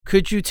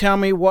Could you tell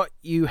me what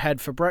you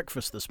had for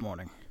breakfast this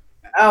morning?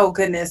 Oh,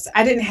 goodness.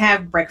 I didn't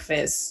have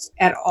breakfast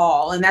at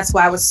all. And that's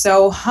why I was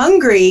so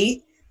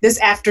hungry this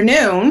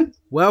afternoon.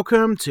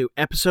 Welcome to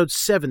episode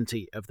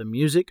 70 of the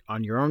Music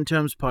on Your Own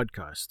Terms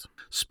podcast.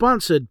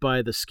 Sponsored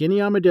by the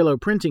Skinny Armadillo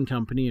Printing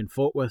Company in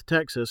Fort Worth,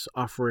 Texas,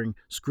 offering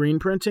screen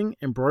printing,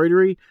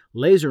 embroidery,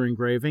 laser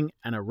engraving,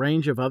 and a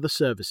range of other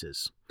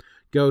services.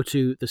 Go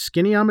to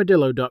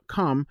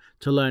theskinnyarmadillo.com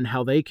to learn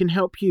how they can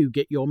help you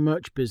get your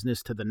merch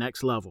business to the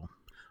next level.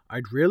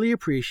 I'd really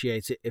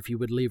appreciate it if you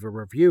would leave a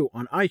review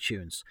on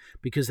iTunes,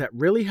 because that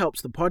really helps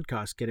the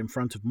podcast get in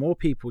front of more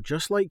people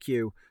just like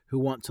you who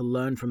want to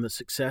learn from the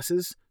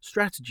successes,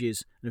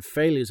 strategies, and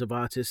failures of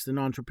artists and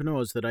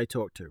entrepreneurs that I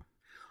talk to.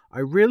 I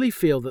really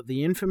feel that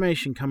the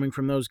information coming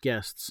from those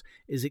guests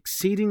is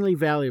exceedingly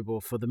valuable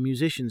for the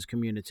musicians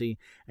community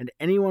and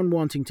anyone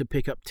wanting to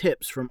pick up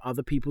tips from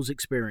other people's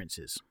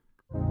experiences.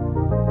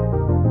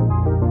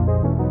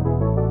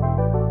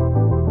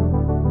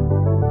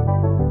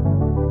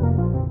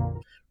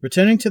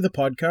 Returning to the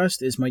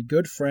podcast is my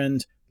good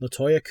friend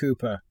Latoya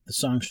Cooper, the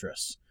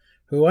songstress,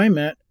 who I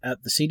met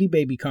at the CD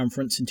Baby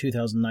Conference in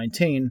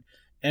 2019,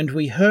 and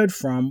we heard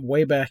from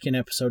way back in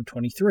episode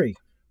 23.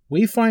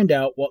 We find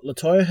out what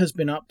Latoya has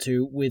been up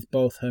to with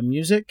both her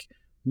Music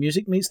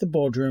Meets the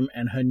Boardroom,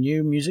 and her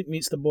new Music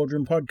Meets the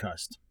Boardroom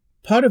podcast.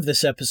 Part of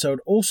this episode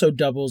also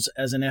doubles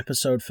as an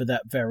episode for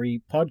that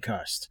very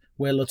podcast,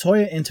 where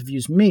Latoya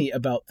interviews me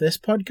about this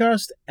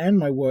podcast and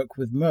my work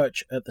with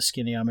merch at the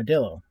Skinny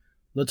Armadillo.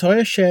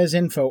 Latoya shares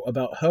info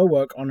about her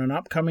work on an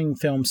upcoming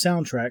film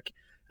soundtrack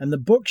and the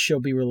book she'll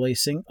be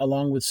releasing,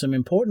 along with some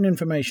important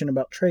information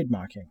about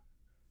trademarking.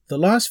 The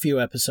last few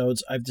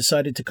episodes, I've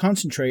decided to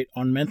concentrate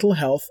on mental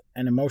health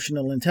and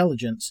emotional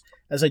intelligence,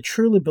 as I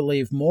truly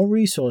believe more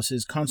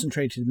resources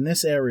concentrated in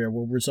this area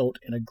will result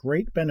in a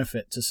great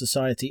benefit to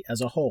society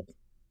as a whole.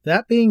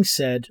 That being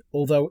said,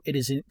 although it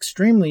is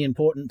extremely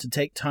important to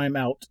take time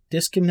out,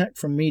 disconnect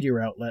from media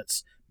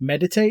outlets,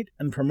 meditate,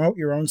 and promote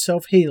your own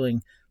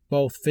self-healing,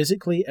 both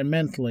physically and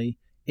mentally,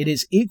 it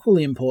is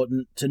equally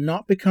important to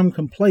not become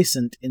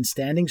complacent in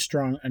standing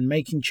strong and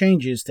making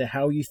changes to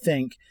how you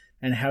think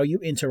and how you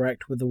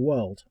interact with the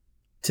world.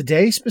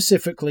 Today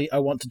specifically, I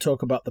want to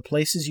talk about the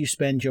places you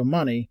spend your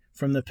money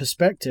from the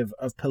perspective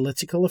of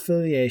political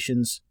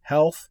affiliations,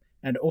 health,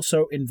 and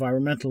also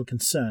environmental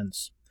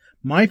concerns.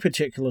 My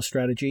particular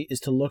strategy is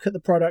to look at the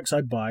products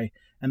I buy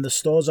and the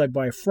stores I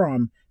buy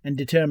from and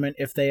determine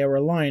if they are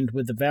aligned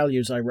with the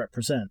values I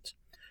represent,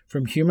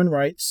 from human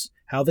rights,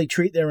 how they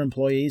treat their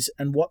employees,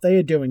 and what they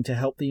are doing to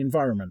help the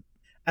environment.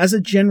 As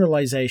a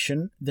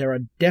generalization, there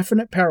are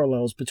definite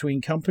parallels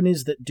between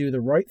companies that do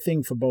the right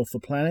thing for both the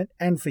planet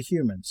and for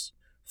humans.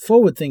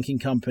 Forward-thinking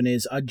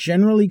companies are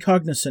generally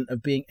cognizant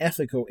of being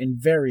ethical in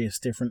various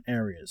different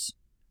areas.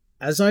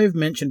 As I have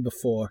mentioned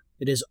before,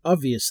 it is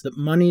obvious that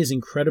money is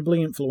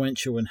incredibly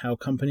influential in how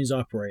companies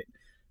operate,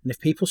 and if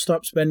people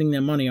stop spending their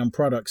money on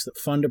products that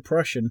fund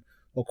oppression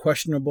or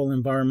questionable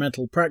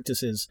environmental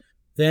practices,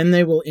 then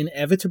they will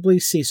inevitably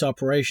cease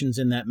operations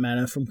in that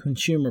manner from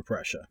consumer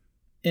pressure.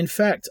 In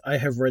fact, I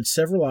have read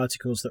several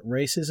articles that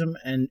racism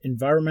and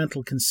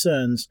environmental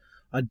concerns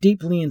are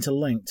deeply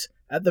interlinked,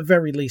 at the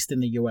very least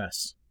in the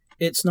US.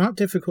 It's not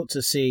difficult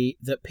to see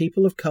that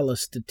people of color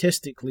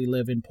statistically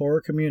live in poorer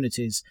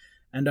communities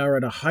and are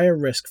at a higher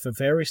risk for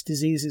various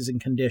diseases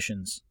and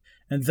conditions,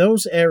 and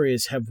those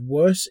areas have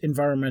worse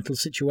environmental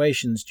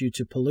situations due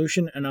to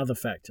pollution and other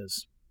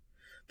factors.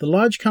 The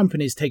large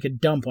companies take a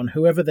dump on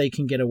whoever they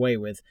can get away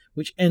with,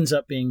 which ends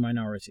up being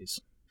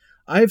minorities.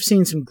 I have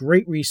seen some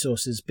great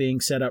resources being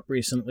set up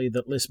recently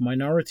that list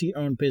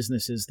minority-owned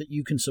businesses that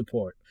you can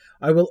support.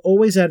 I will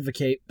always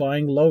advocate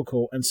buying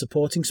local and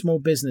supporting small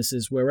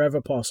businesses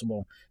wherever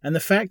possible, and the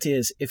fact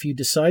is, if you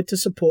decide to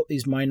support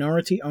these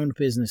minority-owned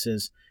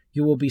businesses,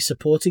 you will be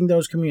supporting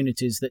those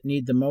communities that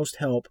need the most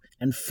help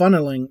and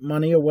funneling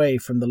money away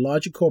from the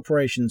larger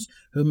corporations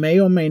who may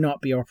or may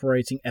not be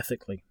operating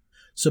ethically.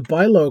 So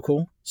buy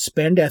local,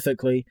 spend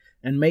ethically,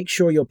 and make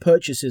sure your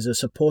purchases are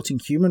supporting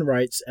human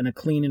rights and a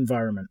clean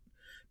environment.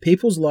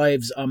 People's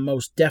lives are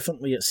most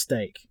definitely at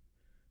stake.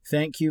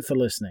 Thank you for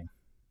listening.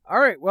 All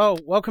right, well,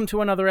 welcome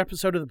to another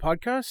episode of the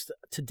podcast.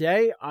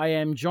 Today, I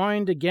am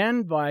joined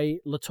again by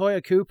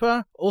Latoya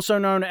Cooper, also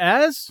known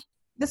as...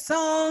 The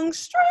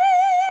songstress.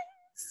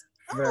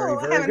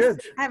 Very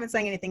good. I haven't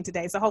sang anything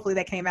today, so hopefully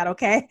that came out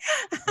okay.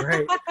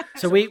 Great.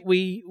 So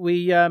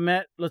we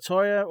met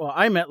Latoya, well,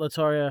 I met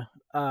Latoya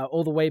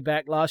all the way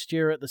back last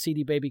year at the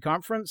CD Baby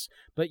Conference,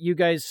 but you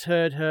guys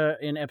heard her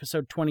in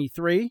episode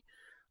 23.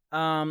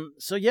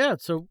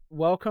 So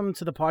welcome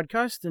to the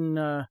podcast,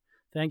 and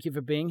thank you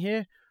for being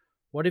here.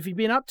 What have you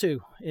been up to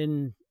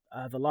in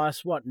the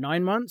last,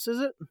 9 months, is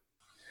it?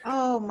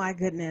 Oh, my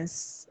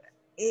goodness.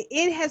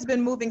 It has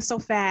been moving so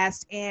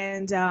fast,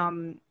 and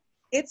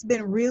it's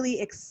been really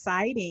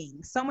exciting.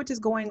 So much is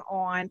going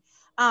on.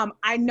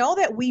 I know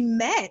that we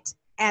met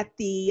at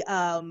the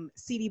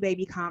CD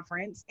Baby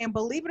Conference, and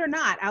believe it or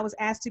not, I was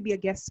asked to be a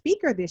guest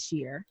speaker this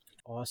year.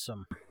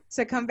 Awesome.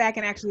 To come back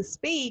and actually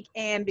speak,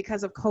 and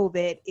because of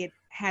COVID, it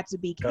had to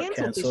be Got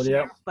canceled this canceled,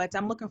 year, yeah. but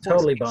I'm looking forward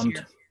Totally to next bummed.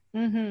 year.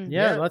 Mm-hmm.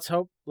 Yeah, let's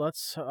hope.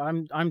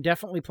 I'm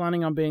definitely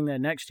planning on being there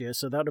next year,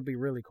 so that'll be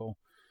really cool.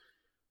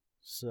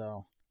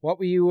 So, what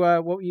were you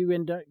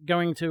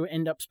going to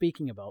end up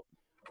speaking about?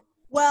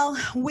 Well,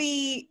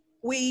 we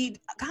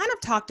kind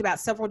of talked about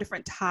several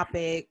different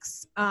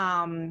topics,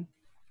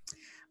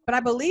 but I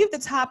believe the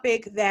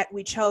topic that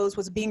we chose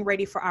was being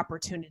ready for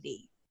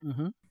opportunity.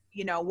 Mm-hmm.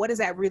 You know, what does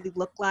that really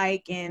look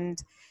like?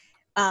 And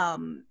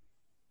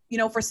you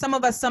know, for some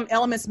of us, some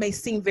elements may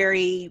seem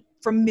very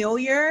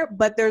familiar,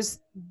 but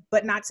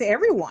not to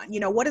everyone. You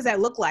know, what does that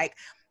look like?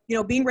 You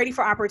know, being ready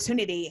for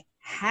opportunity,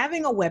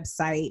 having a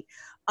website,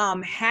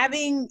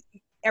 having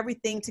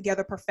everything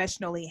together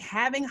professionally,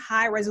 having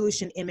high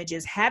resolution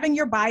images, having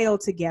your bio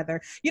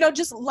together, you know,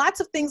 just lots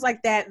of things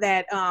like that,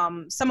 that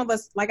some of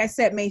us, like I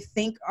said, may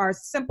think are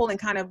simple and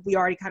kind of, we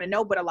already kind of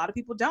know, but a lot of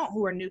people don't,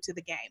 who are new to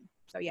the game.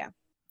 So yeah.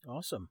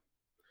 Awesome.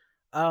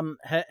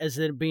 Has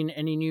there been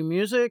any new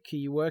music? Are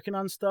you working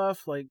on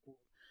stuff? Like,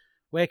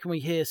 where can we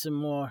hear some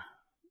more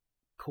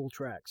cool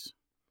tracks?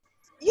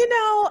 You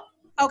know,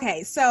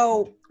 okay,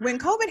 so when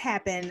COVID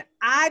happened,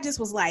 I just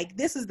was like,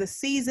 this is the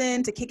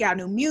season to kick out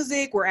new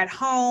music. We're at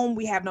home,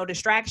 we have no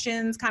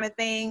distractions, kind of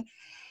thing.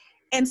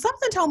 And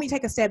something told me to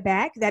take a step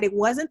back, that it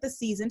wasn't the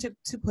season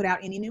to put out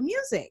any new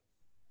music.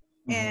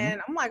 Mm-hmm.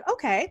 And I'm like,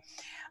 okay.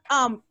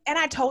 And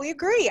I totally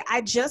agree.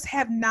 I just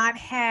have not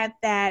had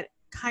that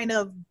kind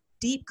of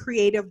deep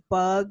creative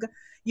bug,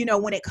 you know,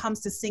 when it comes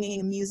to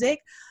singing and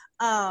music.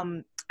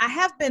 I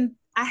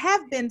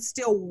have been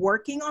still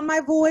working on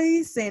my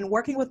voice and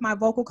working with my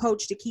vocal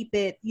coach to keep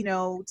it, you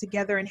know,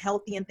 together and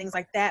healthy and things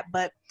like that.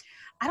 But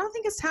I don't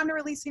think it's time to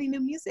release any new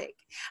music.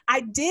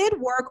 I did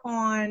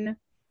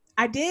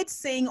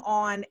sing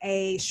on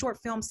a short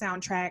film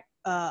soundtrack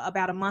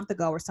about a month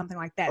ago or something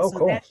like that. So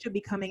cool. That should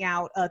be coming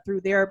out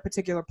through their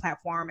particular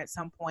platform at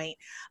some point.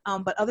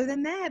 But other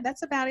than that,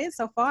 that's about it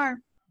so far.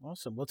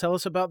 Awesome. Well, tell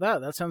us about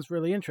that. That sounds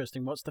really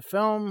interesting. What's the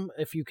film,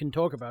 if you can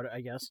talk about it,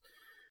 I guess?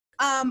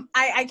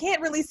 I can't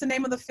release the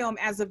name of the film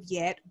as of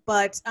yet,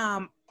 but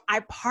I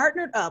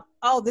partnered up.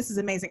 Oh, this is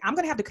amazing. I'm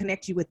going to have to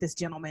connect you with this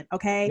gentleman,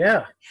 okay?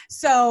 Yeah.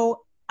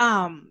 So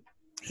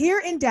here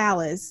in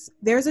Dallas,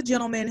 there's a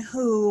gentleman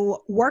who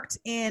worked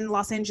in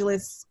Los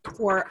Angeles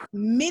for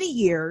many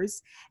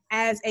years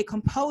as a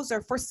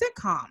composer for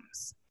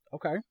sitcoms.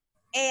 Okay.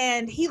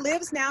 And he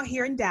lives now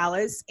here in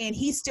Dallas, and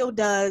he still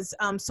does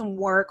some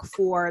work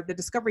for the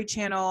Discovery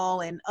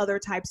Channel and other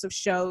types of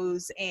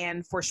shows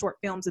and for short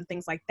films and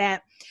things like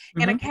that.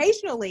 Mm-hmm. And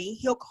occasionally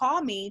he'll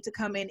call me to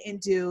come in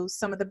and do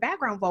some of the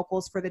background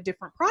vocals for the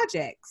different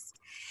projects.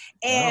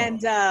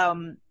 And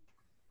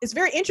it's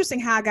very interesting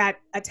how I got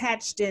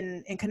attached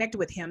and connected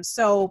with him.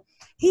 So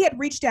he had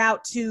reached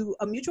out to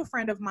a mutual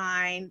friend of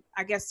mine,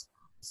 I guess,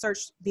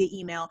 searched via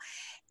email,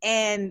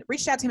 and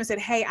reached out to him and said,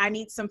 hey, I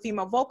need some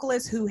female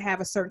vocalists who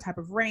have a certain type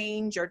of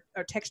range or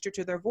texture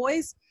to their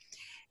voice.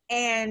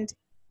 And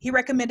he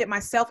recommended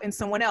myself and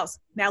someone else.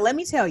 Now, let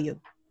me tell you,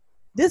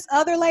 this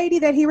other lady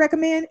that he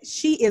recommended,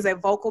 she is a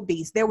vocal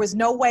beast. There was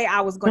no way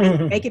I was going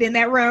to make it in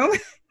that room.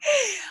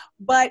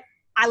 But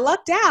I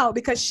lucked out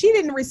because she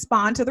didn't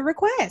respond to the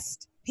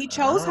request. He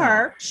chose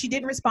her. She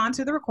didn't respond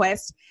to the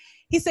request.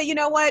 He said, you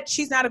know what?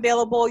 She's not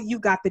available. You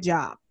got the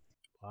job.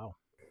 Wow.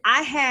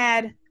 I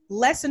had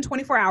less than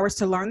 24 hours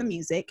to learn the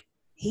music.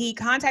 He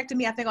contacted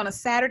me, I think, on a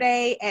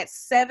Saturday at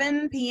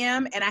 7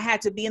 p.m. and I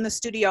had to be in the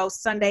studio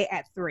Sunday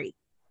at 3.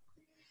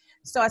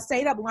 So I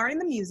stayed up learning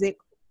the music,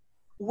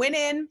 went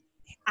in.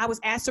 I was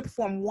asked to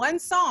perform one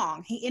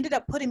song. He ended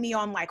up putting me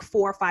on like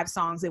 4 or 5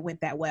 songs that went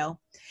that well.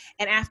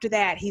 And after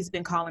that, he's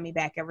been calling me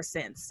back ever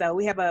since. So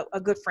we have a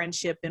good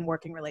friendship and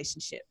working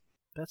relationship.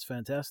 That's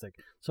fantastic.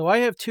 So I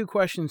have 2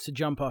 questions to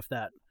jump off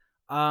that.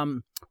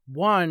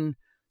 One,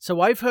 so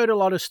I've heard a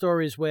lot of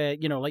stories where,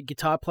 you know, like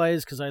guitar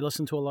players, because I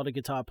listen to a lot of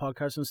guitar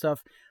podcasts and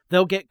stuff,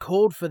 they'll get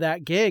called for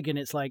that gig and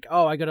it's like,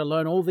 oh, I got to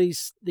learn all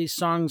these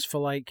songs for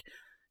like,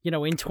 you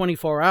know, in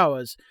 24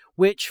 hours,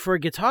 which for a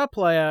guitar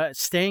player,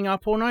 staying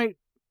up all night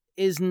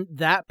isn't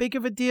that big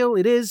of a deal.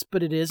 It is,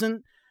 but it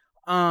isn't.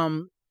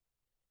 You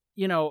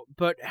know,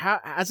 but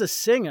as a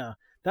singer,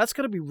 that's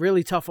going to be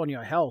really tough on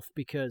your health,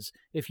 because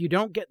if you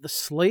don't get the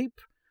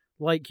sleep,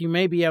 like, you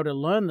may be able to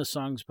learn the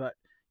songs, but,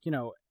 you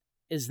know,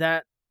 is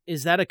that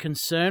a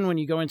concern when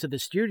you go into the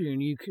studio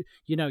and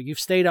you know, you've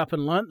stayed up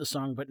and learned the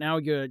song, but now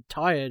you're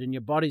tired and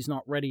your body's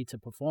not ready to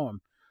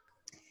perform?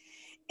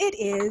 It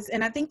is.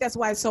 And I think that's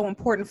why it's so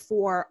important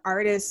for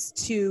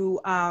artists to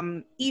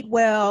eat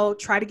well,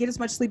 try to get as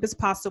much sleep as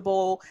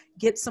possible,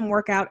 get some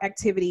workout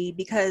activity,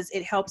 because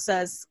it helps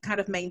us kind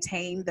of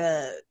maintain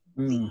the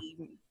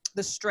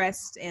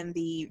stress and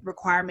the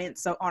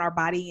requirements on our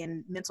body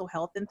and mental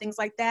health and things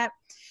like that,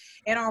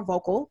 and our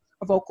vocal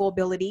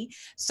ability.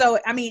 So,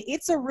 I mean,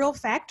 it's a real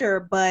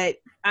factor, but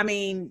I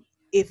mean,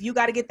 if you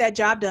got to get that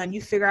job done,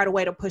 you figure out a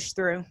way to push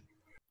through.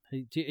 Are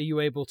you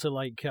able to,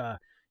 like,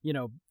 you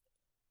know,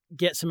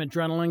 get some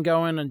adrenaline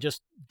going and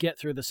just get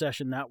through the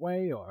session that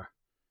way, or?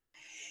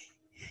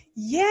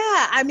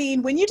 Yeah, I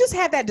mean, when you just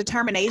have that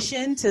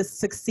determination to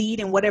succeed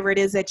in whatever it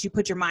is that you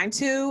put your mind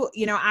to,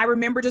 I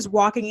remember just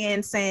walking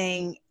in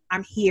saying,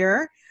 I'm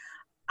here.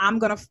 I'm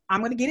gonna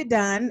get it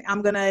done.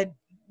 I'm gonna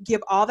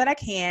give all that I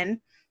can.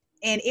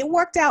 And it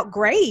worked out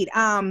great.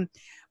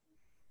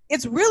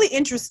 It's really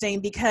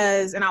interesting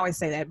because, and I always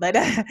say that, but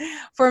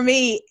for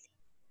me,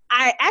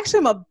 I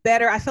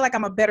feel like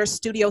I'm a better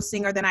studio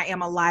singer than I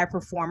am a live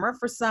performer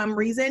for some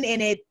reason.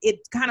 And it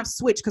kind of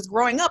switched because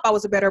growing up, I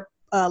was a better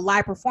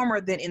live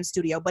performer than in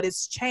studio, but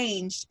it's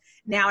changed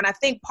now. And I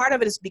think part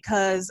of it is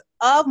because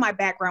of my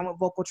background with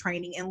vocal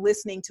training and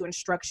listening to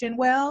instruction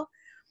well.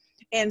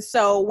 And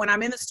so when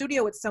I'm in the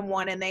studio with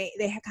someone and they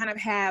kind of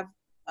have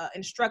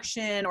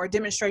instruction or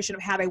demonstration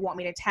of how they want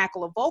me to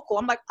tackle a vocal,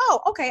 I'm like, oh,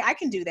 okay, I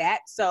can do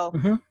that. So,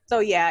 Mm-hmm. so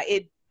yeah,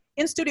 it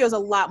in studio is a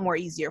lot more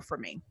easier for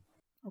me.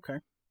 Okay.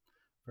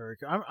 Very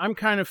cool. I'm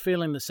kind of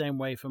feeling the same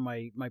way for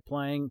my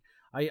playing.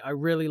 I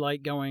really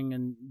like going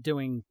and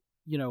doing,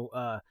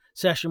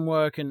 session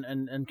work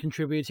and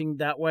contributing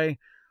that way.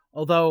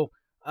 Although,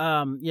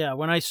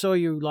 when I saw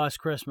you last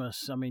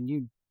Christmas, I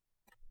mean,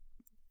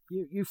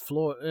 you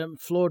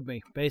floored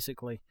me,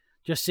 basically.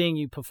 Just seeing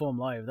you perform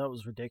live, that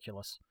was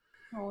ridiculous.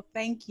 Oh,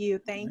 thank you.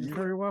 Thank You're you.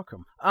 very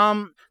welcome.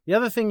 The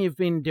other thing you've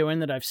been doing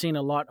that I've seen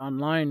a lot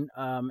online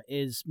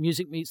is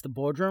Music Meets the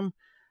Boardroom.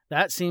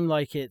 That seemed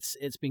like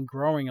it's been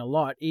growing a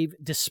lot. Even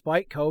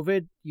despite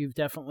COVID,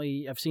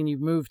 I've seen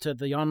you've moved to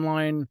the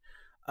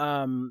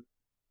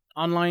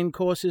online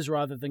courses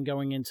rather than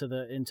going into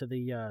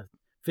the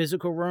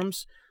physical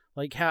rooms.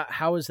 Like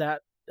how is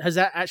that? Has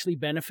that actually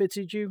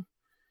benefited you?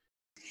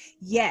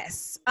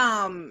 Yes.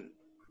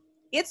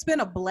 It's been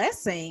a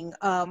blessing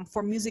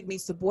for Music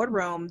Meets the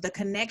Boardroom. The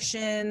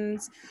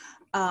connections,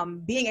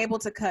 being able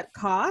to cut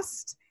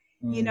costs,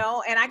 and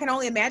I can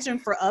only imagine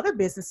for other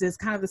businesses,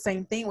 kind of the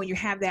same thing when you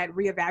have that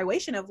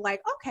reevaluation of like,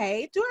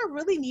 okay, do I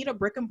really need a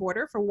brick and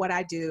mortar for what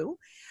I do?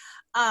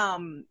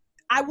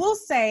 I will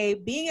say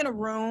being in a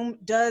room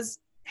does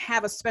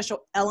have a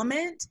special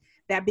element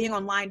that being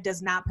online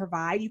does not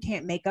provide. You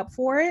can't make up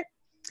for it.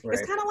 Right.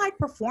 It's kind of like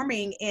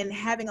performing and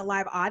having a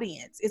live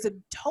audience. It's a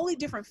totally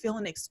different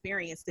feeling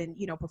experience than,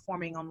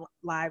 performing on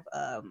live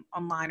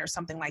online or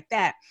something like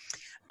that.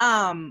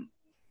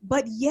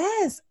 But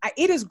yes,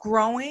 it is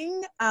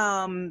growing.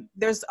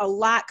 There's a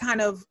lot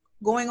kind of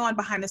going on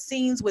behind the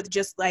scenes with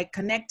just like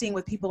connecting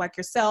with people like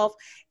yourself,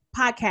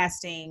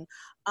 podcasting.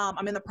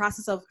 I'm in the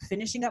process of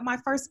finishing up my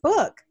first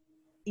book.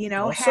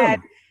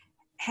 Awesome.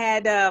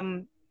 had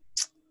COVID.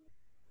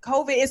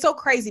 It's so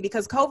crazy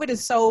because COVID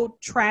is so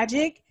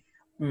tragic.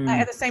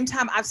 At the same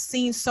time, I've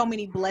seen so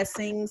many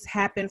blessings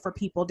happen for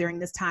people during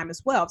this time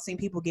as well. I've seen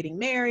people getting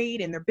married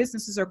and their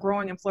businesses are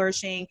growing and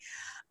flourishing.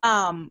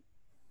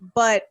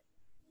 But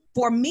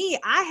for me,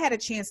 I had a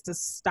chance to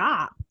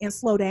stop and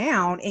slow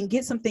down and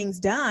get some things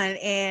done.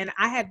 And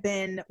I had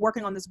been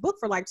working on this book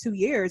for like 2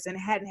 years and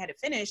hadn't had it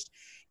finished.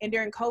 And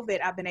during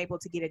COVID, I've been able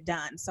to get it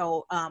done.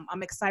 So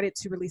I'm excited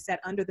to release that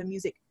under the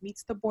Music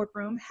Meets the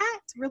Boardroom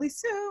hat really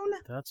soon.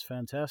 That's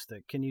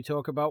fantastic. Can you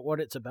talk about what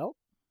it's about?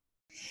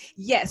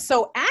 Yes.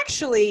 So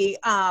actually,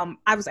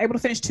 I was able to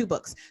finish 2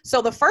 books.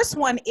 So the first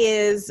one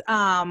is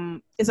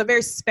a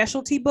very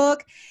specialty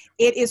book.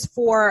 It is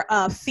for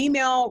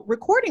female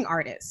recording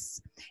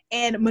artists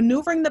and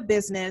maneuvering the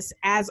business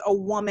as a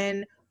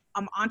woman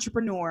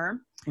entrepreneur.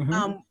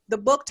 Mm-hmm. The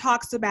book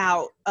talks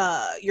about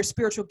your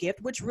spiritual gift,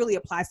 which really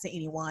applies to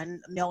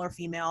anyone, male or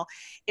female.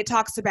 It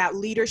talks about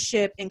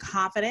leadership and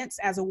confidence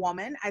as a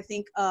woman. I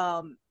think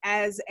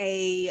as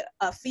a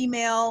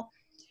female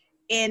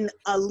in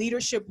a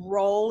leadership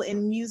role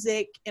in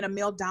music in a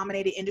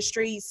male-dominated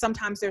industry,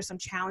 sometimes there's some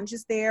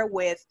challenges there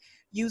with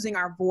using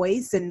our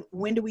voice and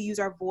when do we use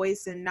our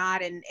voice and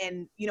not, and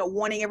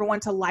wanting everyone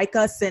to like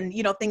us and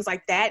things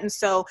like that. And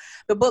so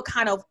the book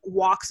kind of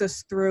walks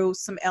us through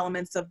some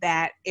elements of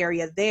that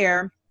area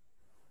there.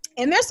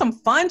 And there's some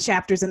fun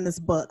chapters in this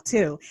book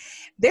too.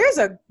 There's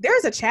a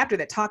chapter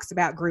that talks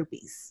about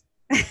groupies.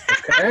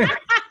 Okay.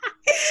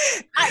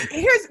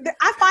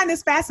 I find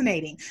this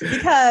fascinating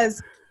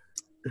because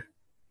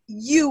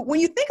when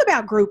you think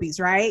about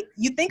groupies, right?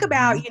 You think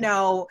about,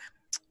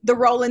 the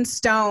Rolling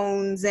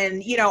Stones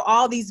and,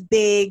 all these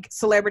big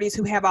celebrities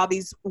who have all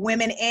these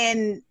women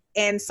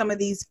and some of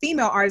these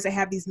female artists that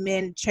have these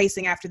men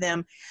chasing after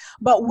them.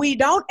 But we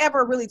don't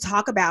ever really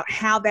talk about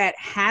how that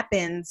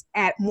happens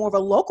at more of a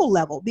local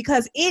level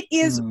because it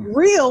is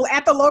real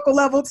at the local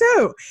level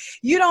too.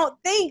 You don't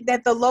think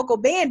that the local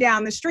band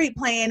down the street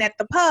playing at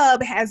the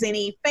pub has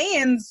any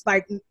fans,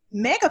 like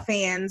mega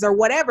fans or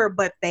whatever,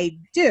 but they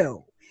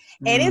do.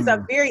 And it's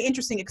a very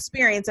interesting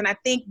experience. And I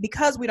think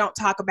because we don't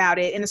talk about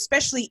it, and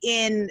especially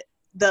in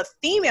the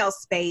female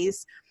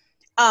space,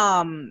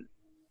 I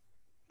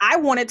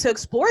wanted to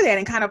explore that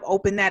and kind of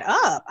open that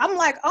up. I'm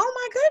like, oh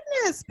my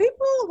goodness,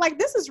 people, like,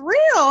 this is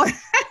real.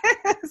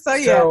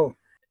 So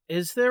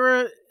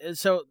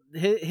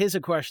here's a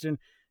question.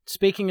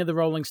 Speaking of the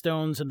Rolling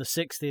Stones in the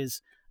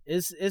 60s,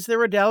 is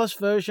there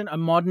a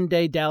modern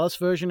day Dallas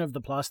version of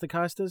the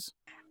Plasticasters?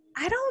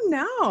 I don't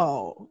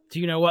know. Do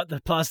you know what the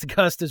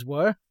Plasticasters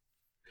were?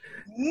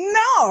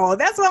 No,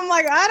 that's what I'm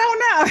like, I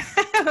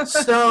don't know.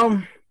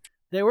 So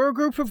there were a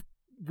group of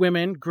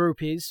women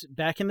groupies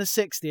back in the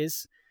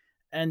 60s,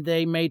 and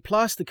they made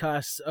plaster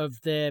casts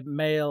of their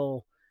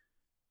male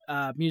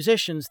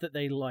musicians that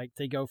they liked.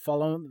 They go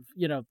follow,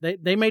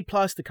 they made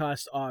plaster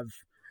casts of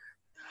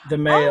the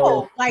male.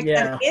 Oh, like an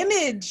Yeah.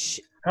 image.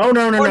 Oh,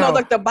 no, Or no, no.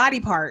 like the body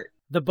part.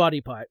 The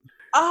body part.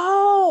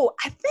 Oh,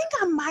 I think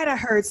I might have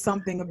heard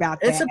something about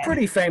that. It's a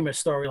pretty famous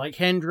story. Like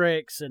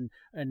Hendrix and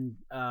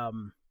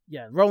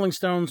Rolling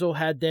Stones all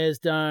had theirs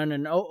done,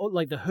 and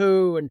like the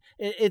Who, and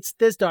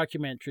there's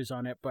documentaries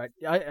on it. But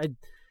yeah.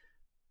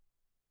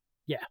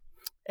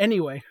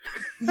 Anyway.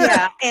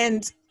 Yeah,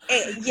 and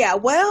yeah,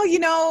 well,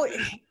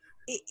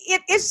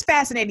 it's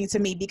fascinating to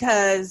me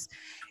because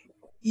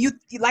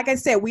like I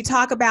said, we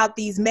talk about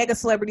these mega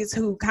celebrities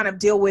who kind of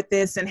deal with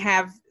this and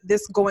have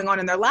this going on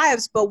in their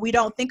lives, but we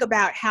don't think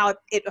about how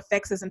it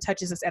affects us and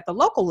touches us at the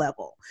local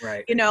level.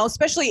 Right.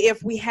 Especially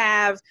if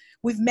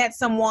we've met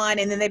someone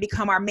and then they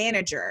become our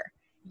manager.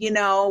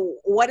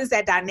 What is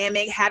that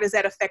dynamic? How does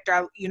that affect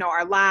our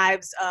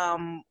lives,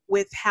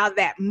 with how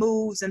that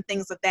moves and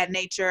things of that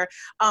nature?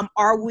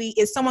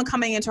 Is someone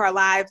coming into our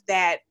lives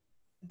that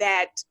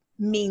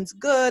means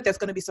good, that's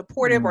going to be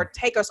supportive, or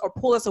take us or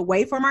pull us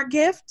away from our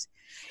gift?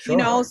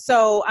 Sure.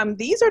 So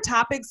these are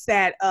topics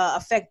that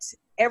affect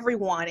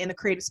everyone in the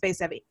creative space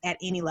at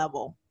any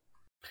level.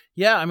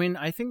 Yeah, I mean,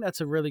 I think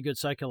that's a really good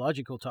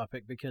psychological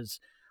topic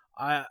because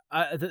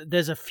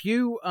there's a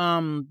few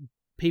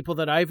people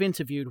that I've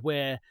interviewed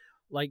where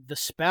like the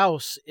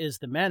spouse is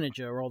the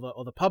manager or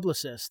the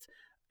publicist,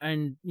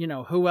 and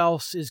who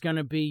else is going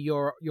to be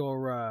your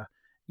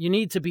you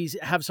need to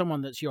have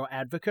someone that's your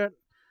advocate.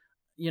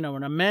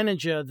 And a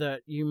manager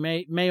that you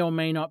may or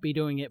may not be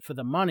doing it for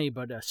the money,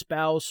 but a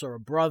spouse or a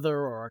brother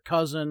or a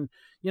cousin,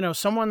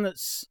 someone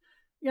that's,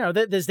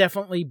 there's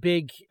definitely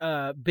big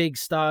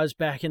stars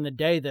back in the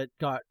day that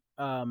got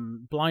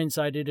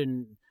blindsided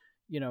and,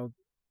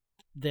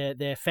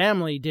 their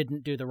family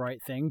didn't do the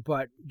right thing.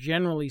 But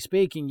generally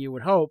speaking, you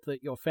would hope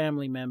that your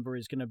family member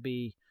is going to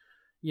be,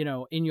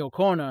 in your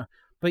corner.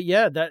 But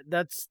yeah,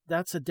 that's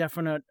a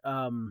definite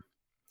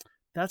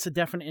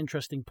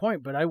interesting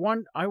point. But I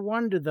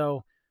wonder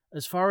though,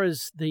 as far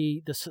as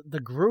the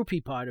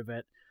groupie part of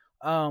it,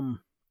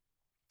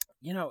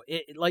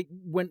 it like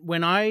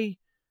when I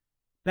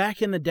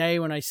back in the day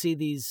when I see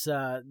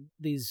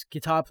these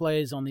guitar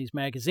players on these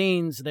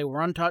magazines, they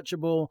were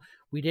untouchable.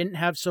 We didn't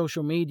have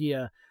social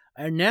media,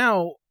 and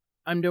now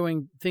I'm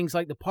doing things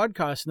like the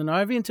podcast, and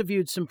I've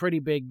interviewed some pretty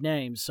big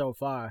names so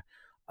far,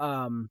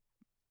 and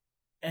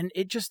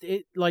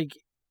it like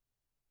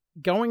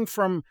going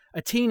from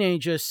a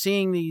teenager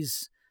seeing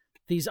these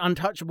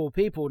untouchable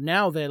people,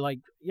 now they're like,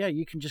 yeah,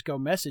 you can just go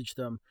message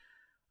them.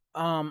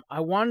 I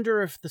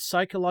wonder if the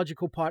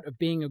psychological part of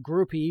being a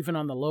groupie, even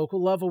on the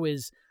local level,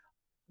 is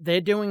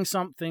they're doing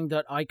something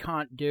that I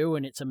can't do,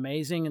 and it's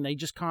amazing, and they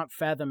just can't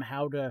fathom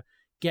how to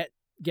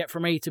get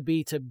from A to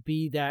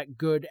be that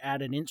good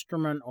at an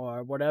instrument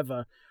or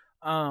whatever.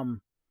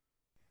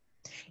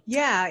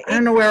 Yeah, I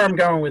don't know where I'm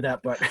going with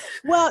that, but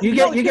well, you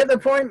get the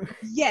point.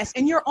 Yes,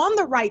 and you're on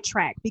the right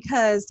track,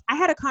 because I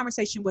had a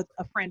conversation with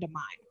a friend of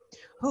mine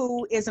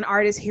who is an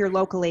artist here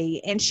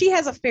locally, and she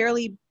has a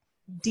fairly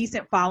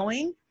decent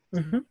following.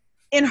 Mm-hmm.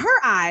 In her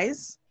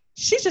eyes,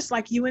 she's just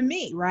like you and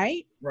me,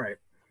 right? Right.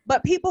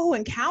 But people who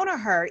encounter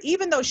her,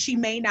 even though she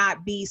may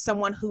not be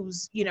someone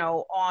who's,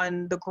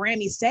 on the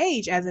Grammy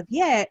stage as of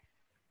yet,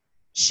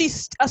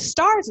 she's a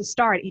star is a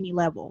star at any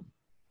level.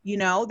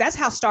 That's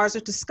how stars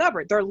are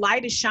discovered. Their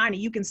light is shining.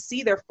 You can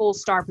see their full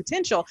star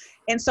potential.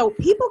 And so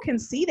people can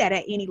see that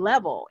at any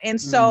level.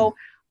 And so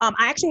I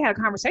actually had a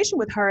conversation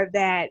with her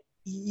that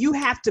you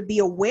have to be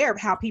aware of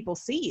how people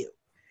see you.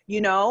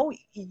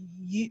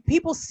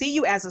 People see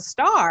you as a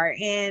star,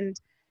 and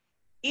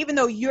even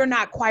though you're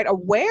not quite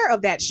aware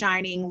of that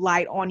shining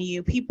light on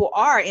you, people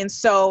are. And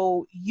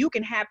so you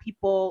can have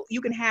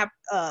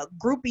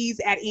groupies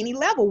at any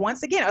level.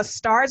 Once again, a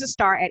star is a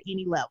star at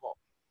any level.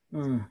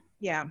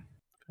 Yeah.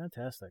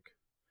 Fantastic.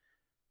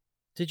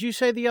 Did you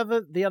say the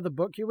other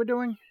book you were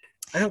doing?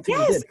 I don't think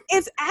you did.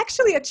 It's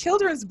actually a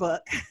children's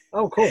book.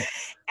 Oh, cool.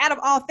 Out of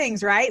all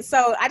things, right?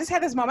 So I just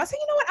had this moment. I said,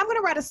 you know what? I'm going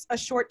to write a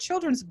short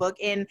children's book.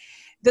 And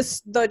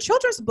the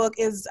children's book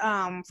is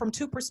from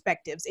two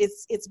perspectives.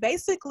 It's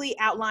basically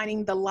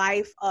outlining the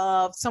life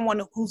of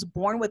someone who's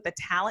born with a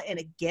talent and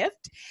a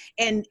gift,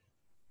 and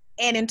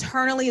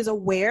internally is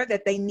aware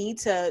that they need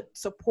to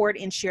support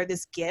and share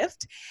this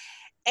gift.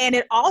 And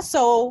it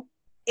also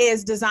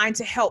is designed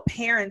to help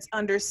parents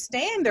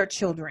understand their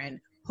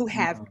children who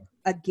have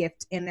a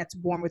gift and that's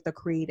born with a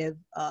creative,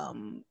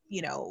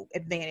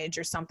 advantage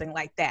or something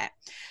like that.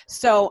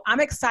 So I'm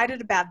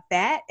excited about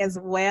that as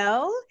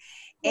well.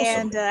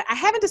 Awesome. And I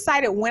haven't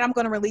decided when I'm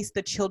going to release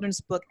the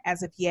children's book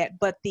as of yet,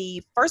 but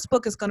the first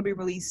book is going to be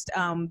released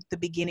the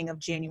beginning of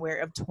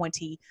January of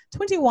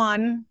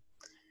 2021.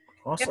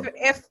 Awesome.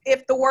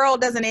 If the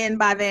world doesn't end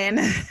by then.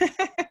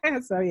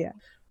 So yeah.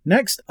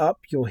 Next up,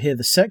 you'll hear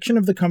the section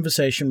of the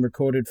conversation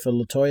recorded for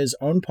LaToya's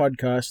own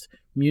podcast,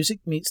 Music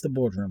Meets the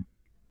Boardroom.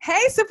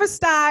 Hey,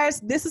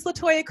 superstars. This is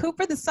Latoya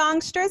Cooper, the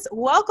songstress.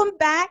 Welcome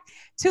back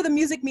to the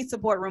Music Meets the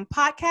Boardroom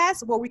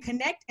podcast, where we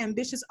connect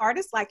ambitious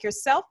artists like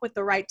yourself with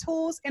the right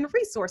tools and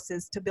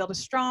resources to build a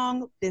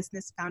strong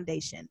business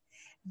foundation.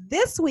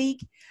 This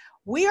week,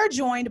 we are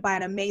joined by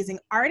an amazing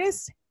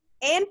artist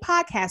and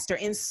podcaster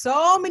in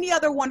so many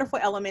other wonderful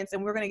elements,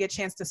 and we're going to get a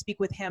chance to speak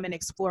with him and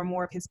explore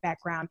more of his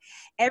background.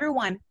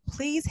 Everyone,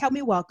 please help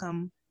me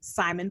welcome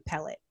Simon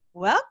Pellet.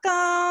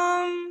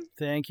 Welcome.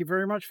 Thank you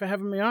very much for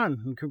having me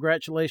on, and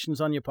congratulations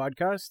on your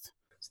podcast.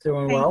 It's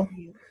doing well.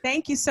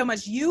 Thank you so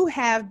much. You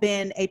have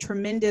been a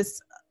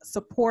tremendous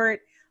support,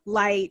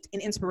 light,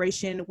 and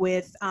inspiration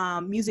with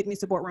Music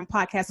Meets the Boardroom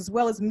podcast, as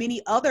well as many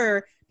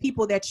other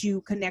people that you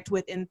connect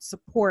with and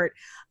support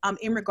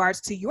in regards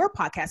to your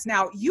podcast.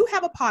 Now, you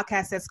have a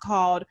podcast that's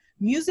called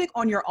Music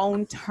on Your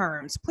Own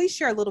Terms. Please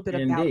share a little bit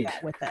about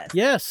that with us.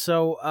 Yeah,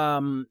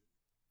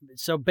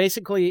 so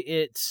basically,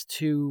 it's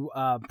to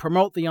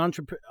promote the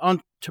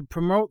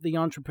promote the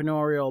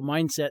entrepreneurial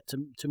mindset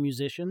to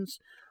musicians,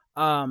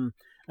 and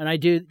I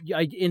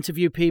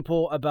interview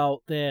people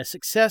about their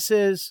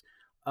successes,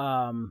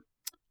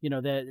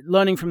 they're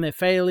learning from their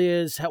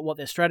failures, what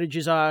their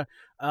strategies are,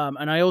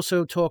 and I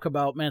also talk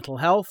about mental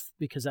health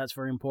because that's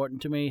very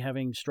important to me,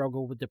 having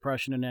struggled with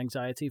depression and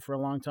anxiety for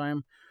a long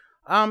time.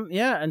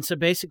 And so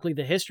basically,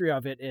 the history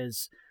of it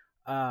is.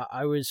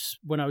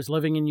 When I was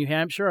living in New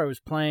Hampshire, I was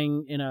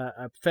playing in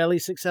a fairly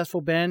successful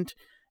band,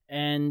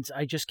 and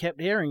I just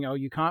kept hearing, "Oh,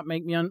 you can't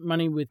make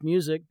money with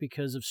music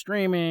because of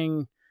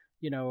streaming,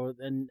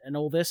 and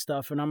all this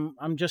stuff." And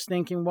I'm just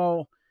thinking,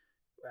 well,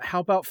 how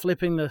about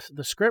flipping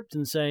the script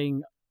and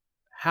saying,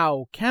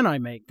 "How can I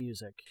make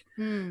music?"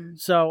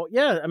 So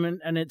yeah, I mean,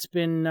 and it's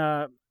been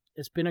a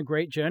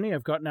great journey.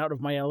 I've gotten out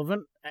of my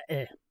element.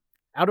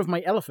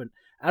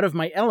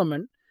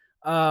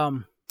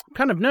 I'm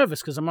kind of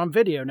nervous because I'm on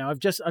video now.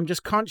 I'm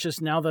just conscious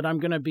now that I'm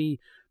going to be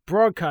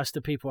broadcast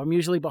to people. I'm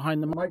usually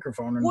behind the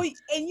microphone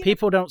and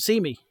people don't see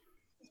me.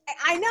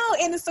 I know.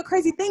 And it's a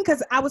crazy thing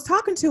because I was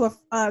talking to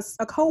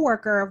a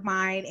coworker of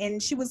mine,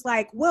 and she was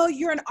like, well,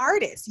 you're an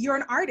artist.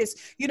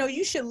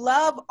 You should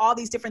love all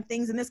these different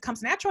things, and this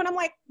comes natural. And I'm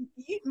like,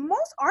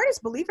 most artists,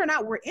 believe it or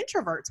not, we're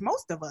introverts.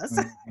 Most of us,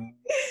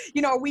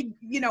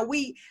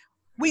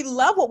 we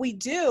love what we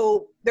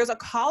do. There's a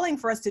calling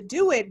for us to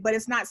do it, but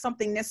it's not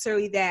something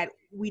necessarily that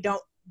we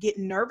don't get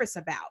nervous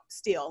about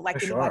still,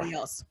 like anybody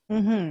else.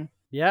 Mm-hmm.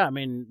 Yeah, I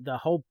mean,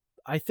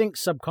 I think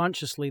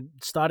subconsciously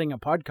starting a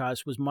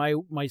podcast was my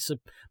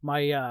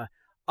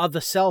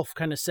other self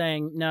kind of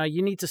saying, no,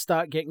 you need to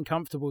start getting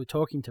comfortable with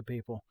talking to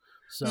people.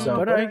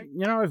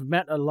 I've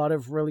met a lot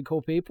of really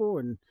cool people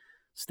and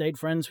stayed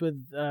friends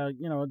with, a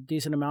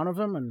decent amount of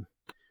them, and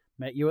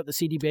met you at the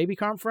CD Baby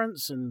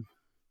conference, and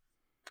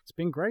it's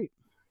been great.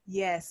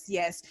 Yes.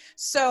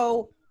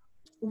 So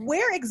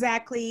where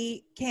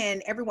exactly can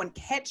everyone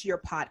catch your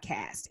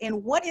podcast,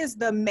 and what is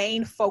the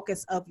main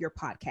focus of your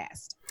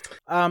podcast?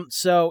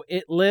 So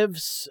it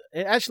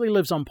actually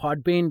lives on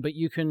Podbean, but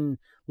you can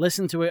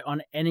listen to it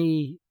on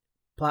any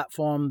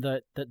platform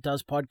that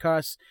does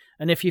podcasts.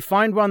 And if you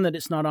find one that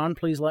it's not on,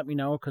 please let me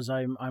know, because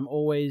I'm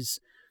always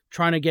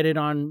trying to get it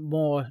on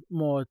more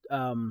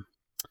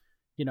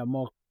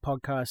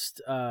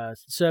podcast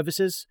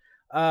services.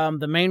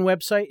 The main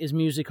website is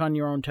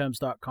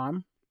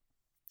musiconyourownterms.com.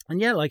 And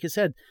yeah, like I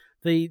said,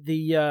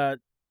 the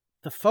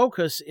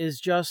focus is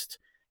just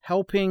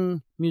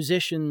helping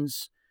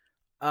musicians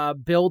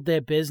build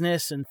their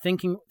business and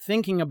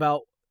thinking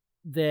about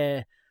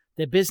their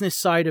business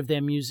side of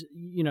their music,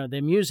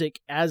 their music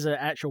as an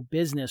actual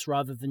business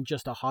rather than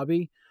just a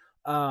hobby.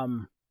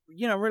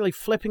 Really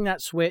flipping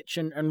that switch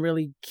and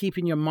really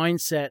keeping your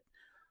mindset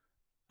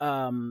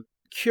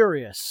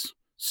curious.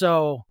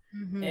 So,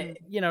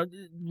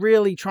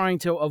 really trying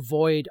to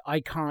avoid, I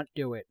can't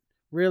do it.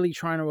 Really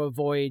trying to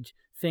avoid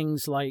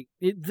things like,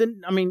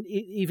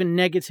 even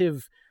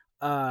negative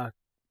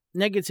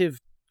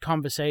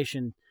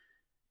conversation.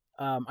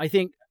 I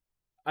think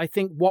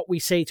what we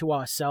say to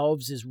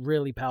ourselves is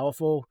really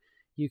powerful.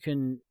 You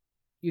can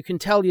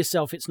tell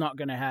yourself it's not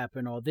going to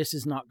happen, or this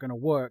is not going to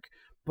work.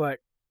 But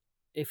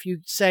if you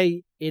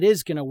say it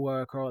is going to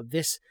work, or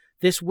this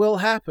will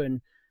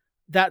happen,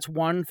 that's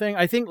one thing.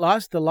 I think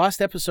the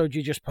last episode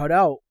you just put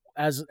out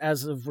as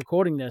of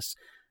recording this,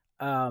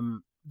 I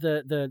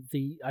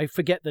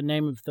forget the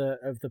name of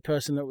the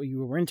person that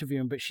you were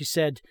interviewing, but she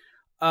said,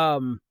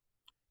 you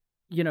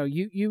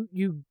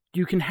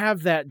can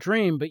have that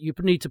dream, but you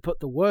need to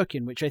put the work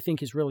in, which I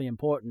think is really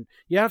important.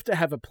 You have to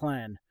have a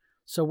plan.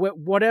 So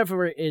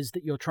whatever it is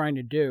that you're trying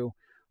to do,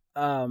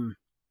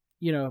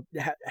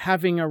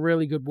 having a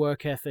really good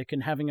work ethic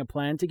and having a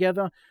plan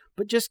together,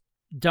 but just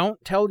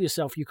don't tell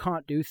yourself you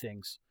can't do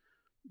things.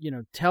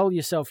 Tell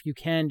yourself you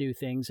can do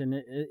things, and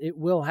it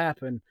will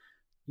happen.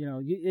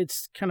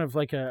 It's kind of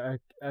like a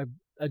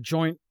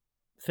joint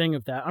thing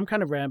of that. I'm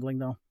kind of rambling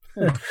though.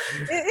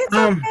 It's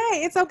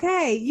okay. It's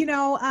okay.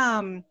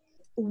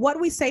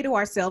 What we say to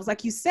ourselves,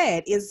 like you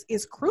said,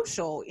 is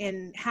crucial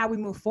in how we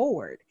move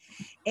forward.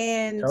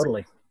 And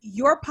totally.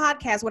 Your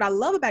podcast, what I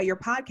love about your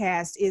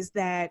podcast is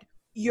that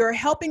you're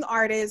helping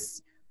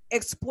artists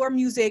explore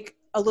music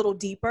a little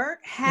deeper,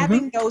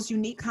 having those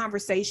unique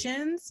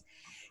conversations.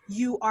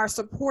 You are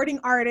supporting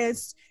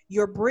artists.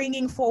 You're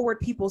bringing forward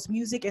people's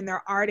music and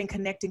their art and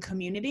connecting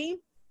community.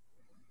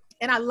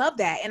 And I love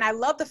that. And I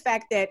love the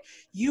fact that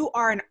you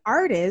are an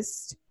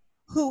artist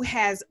who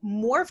has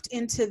morphed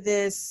into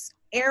this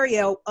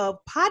area of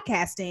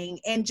podcasting,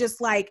 and just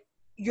like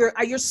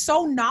you're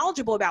so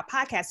knowledgeable about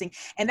podcasting.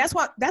 And that's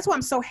why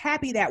I'm so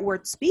happy that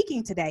we're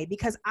speaking today,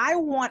 because I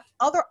want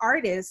other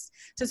artists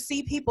to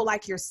see people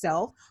like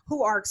yourself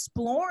who are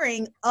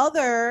exploring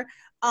other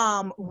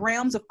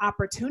realms of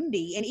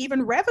opportunity and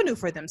even revenue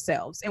for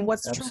themselves and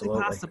what's truly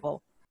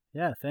possible.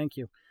 Yeah, thank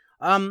you.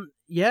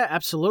 Yeah,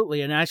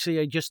 absolutely. And actually,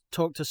 I just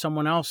talked to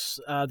someone else.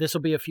 This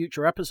will be a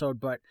future episode,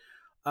 but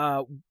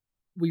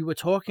we were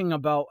talking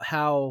about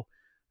how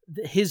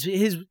his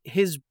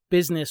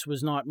business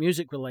was not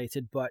music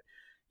related, but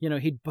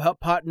he'd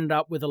partnered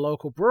up with a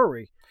local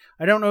brewery.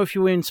 I don't know if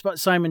you were in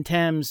Simon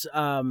Tam's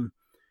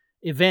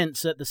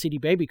events at the CD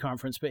Baby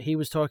conference, but he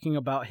was talking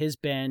about his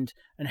band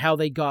and how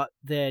they got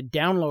their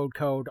download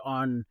code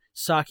on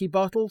sake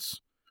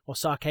bottles,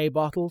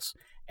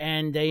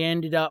 and they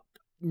ended up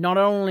not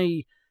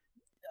only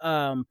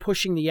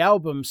pushing the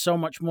album so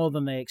much more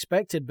than they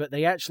expected, but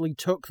they actually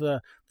took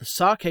the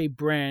sake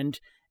brand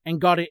and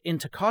got it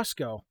into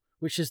Costco,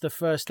 which is the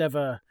first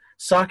ever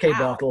sake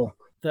bottle,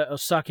 the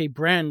sake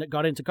brand that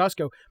got into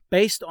Costco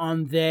based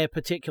on their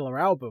particular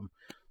album.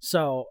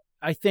 So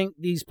I think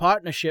these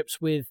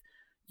partnerships with,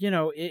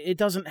 it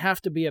doesn't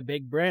have to be a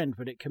big brand,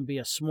 but it can be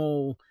a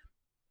small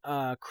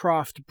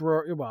craft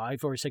brewery. Well,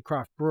 I've already said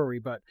craft brewery,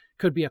 but it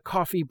could be a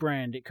coffee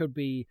brand. It could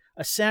be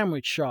a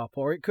sandwich shop,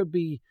 or it could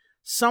be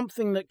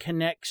something that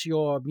connects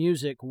your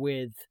music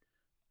with,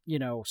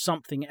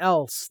 something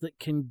else that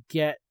can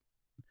get,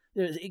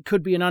 it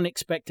could be an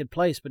unexpected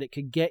place, but it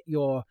could get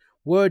your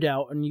word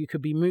out and you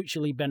could be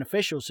mutually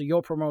beneficial. So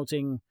you're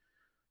promoting,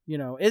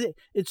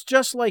 it's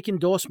just like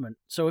endorsement.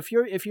 So if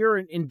you're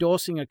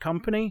endorsing a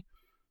company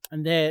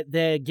and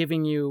they're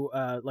giving you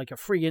like a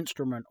free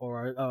instrument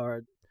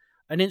or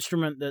an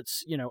instrument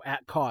that's,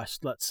 at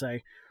cost, let's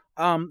say,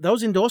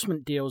 those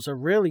endorsement deals are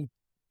really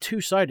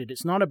two-sided.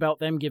 It's not about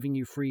them giving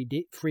you free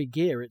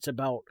gear. It's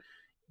about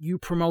you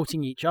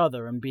promoting each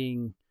other and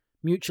being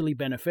mutually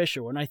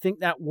beneficial. And I think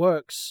that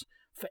works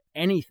for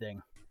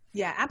anything.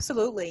 Yeah,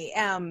 absolutely.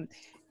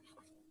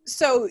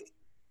 So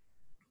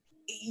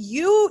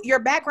your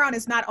background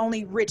is not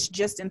only rich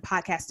just in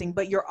podcasting,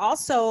 but you're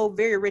also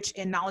very rich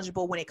and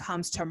knowledgeable when it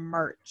comes to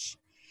merch,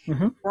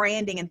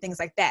 branding, and things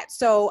like that.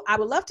 So I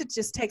would love to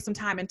just take some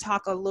time and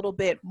talk a little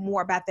bit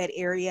more about that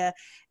area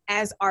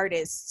as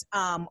artists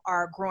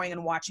are growing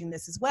and watching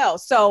this as well.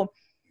 So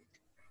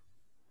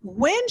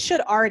when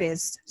should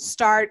artists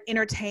start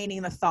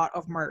entertaining the thought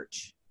of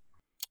merch?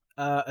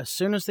 As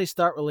soon as they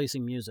start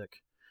releasing music.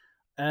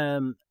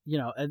 And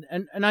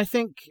I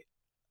think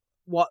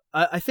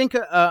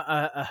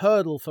a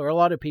hurdle for a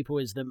lot of people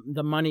is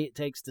the money it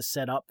takes to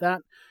set up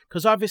that,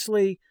 because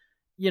obviously,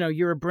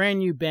 you're a brand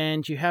new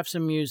band, you have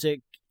some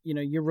music,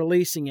 you're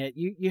releasing it,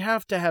 you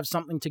have to have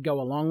something to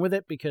go along with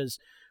it, because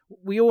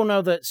we all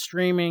know that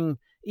streaming,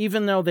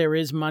 even though there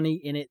is money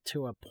in it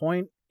to a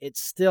point, it's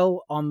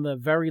still on the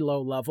very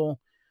low level.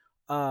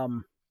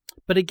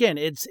 But again,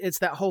 it's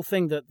that whole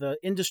thing that the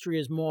industry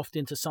has morphed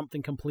into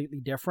something completely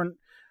different.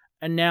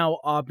 And now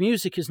our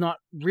music is not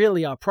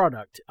really our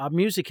product. Our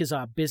music is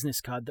our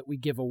business card that we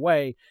give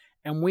away,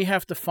 and we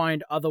have to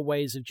find other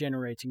ways of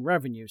generating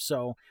revenue.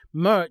 So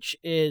merch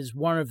is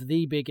one of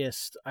the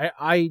biggest.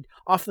 I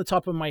off the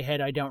top of my head,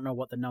 I don't know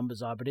what the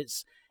numbers are, but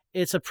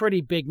it's a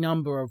pretty big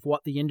number of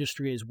what the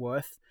industry is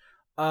worth.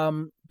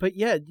 But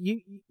yeah,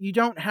 you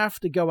don't have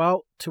to go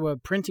out to a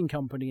printing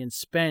company and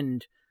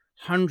spend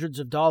hundreds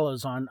of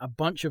dollars on a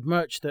bunch of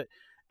merch that,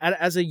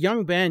 as a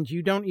young band,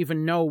 you don't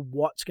even know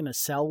what's going to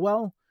sell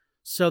well.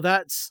 So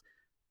that's,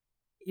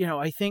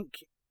 I think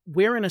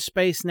we're in a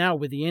space now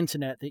with the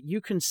internet that you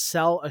can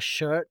sell a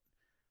shirt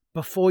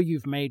before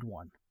you've made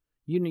one.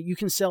 You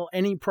can sell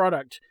any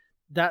product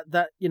that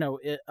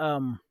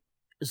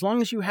as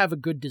long as you have a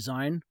good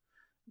design,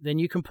 then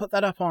you can put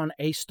that up on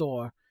a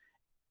store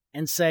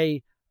and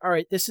say, all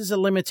right, this is a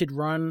limited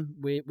run.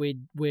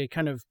 We're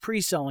kind of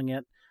pre-selling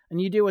it, and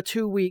you do a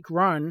 2-week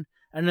run.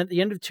 And at the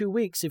end of 2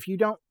 weeks, if you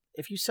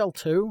sell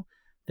 2,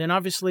 then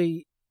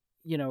obviously,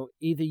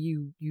 either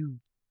you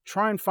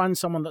try and find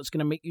someone that's going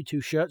to make you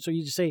 2 shirts, or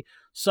you just say,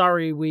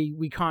 sorry,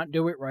 we can't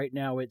do it right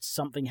now. It's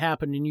something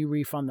happened, and you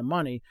refund the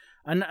money.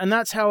 And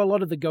that's how a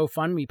lot of the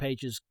GoFundMe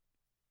pages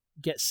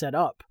get set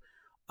up.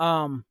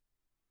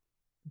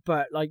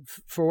 But like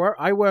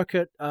I work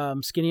at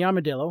Skinny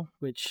Armadillo,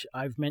 which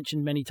I've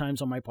mentioned many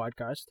times on my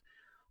podcast.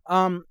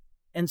 And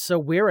so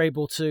we're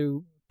able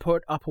to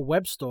put up a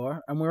web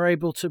store, and we're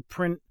able to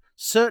print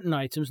certain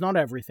items, not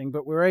everything,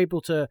 but we're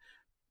able to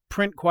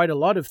print quite a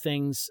lot of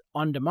things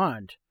on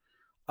demand.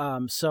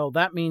 So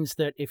that means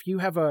that if you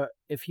have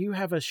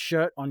a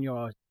shirt on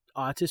your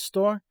artist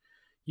store,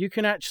 you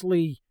can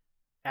actually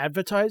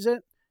advertise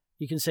it.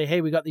 You can say,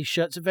 hey, we got these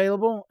shirts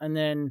available, and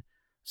then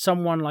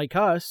someone like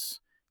us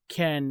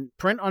can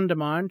print on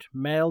demand,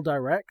 mail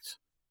direct,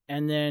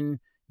 and then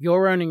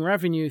you're earning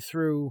revenue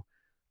through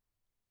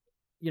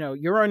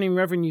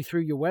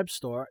your web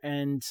store,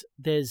 and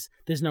there's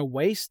no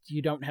waste.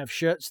 You don't have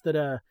shirts that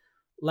are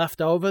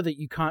left over that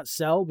you can't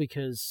sell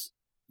because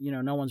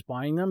no one's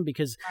buying them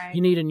because Right.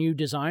 you need a new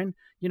design.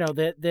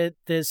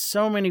 There's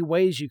so many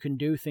ways you can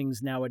do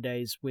things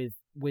nowadays with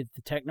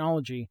the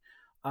technology,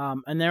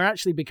 and they're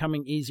actually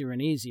becoming easier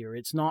and easier.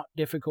 It's not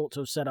difficult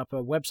to set up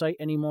a website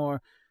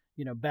anymore.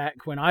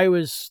 Back when I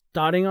was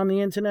starting on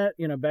the internet,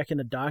 back in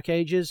the dark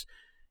ages,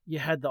 you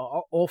had the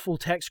awful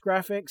text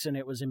graphics and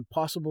it was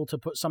impossible to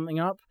put something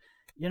up.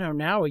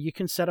 Now you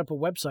can set up a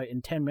website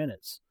in 10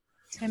 minutes.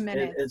 10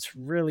 minutes. It's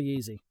really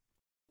easy.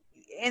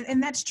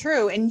 And that's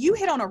true. And you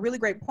hit on a really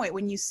great point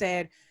when you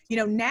said,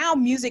 now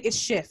music is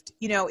shift.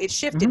 It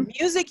shifted. Mhm.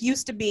 Music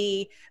used to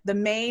be the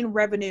main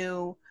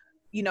revenue,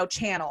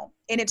 channel.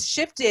 And it's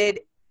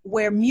shifted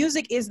where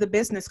music is the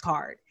business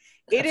card.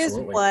 It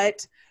Absolutely. is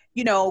what,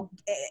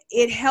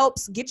 it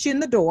helps get you in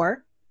the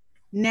door.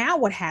 Now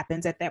what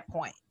happens at that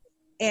point?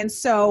 And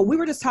so we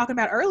were just talking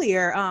about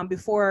earlier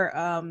before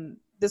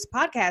this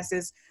podcast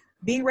is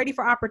being ready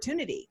for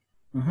opportunity.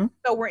 Mm-hmm.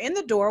 So we're in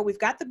the door, we've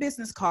got the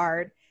business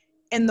card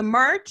and the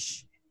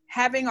merch,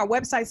 having our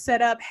website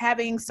set up,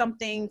 having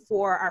something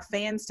for our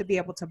fans to be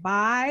able to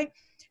buy,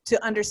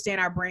 to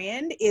understand our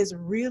brand is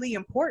really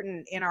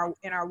important in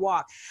our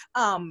walk.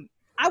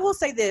 I will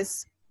say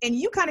this, and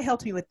you kind of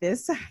helped me with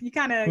this. You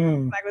kind of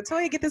like,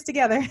 Latoya, get this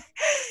together.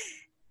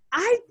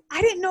 I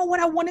didn't know what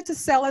I wanted to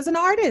sell as an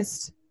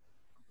artist.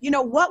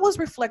 What was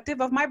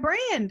reflective of my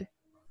brand.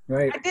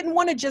 Right. I didn't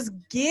want to just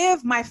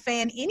give my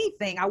fan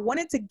anything. I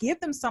wanted to give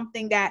them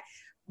something that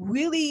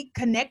really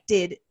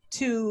connected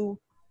to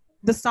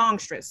the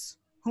songstress,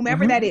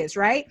 whomever that is,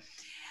 right?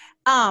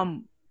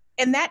 And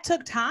that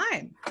took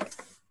time.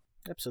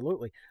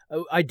 Absolutely.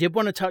 I did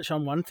want to touch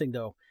on one thing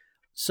though.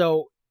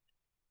 So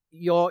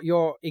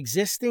your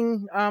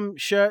existing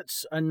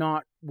shirts are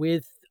not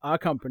with our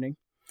company,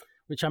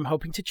 which I'm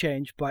hoping to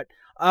change. But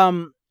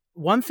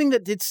one thing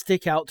that did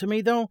stick out to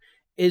me though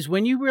is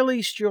when you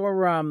released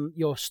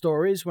your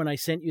stories, when I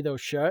sent you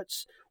those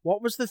shirts,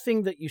 what was the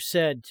thing that you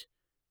said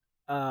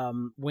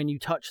when you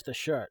touched the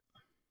shirt?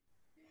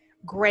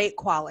 Great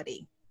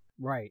quality.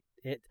 Right.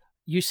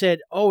 You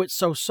said, "Oh, it's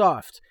so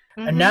soft,"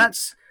 Mm-hmm. and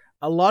that's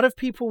a lot of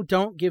people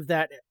don't give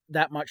that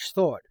much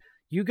thought.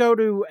 You go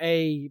to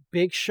a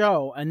big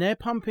show and they're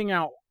pumping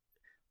out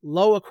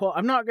lower quality.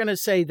 I'm not going to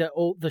say that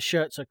all the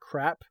shirts are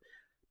crap.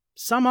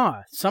 Some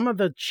are. Some of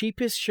the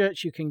cheapest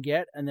shirts you can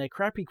get, and they're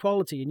crappy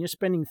quality, and you're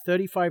spending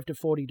 $35 to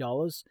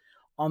 $40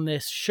 on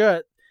this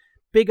shirt.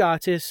 Big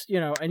artists,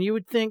 and you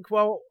would think,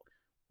 well,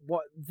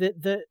 what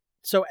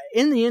so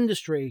in the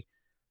industry,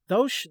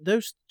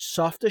 those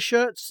softer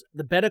shirts,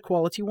 the better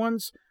quality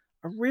ones,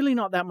 are really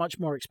not that much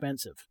more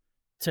expensive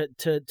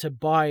to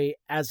buy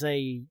as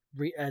a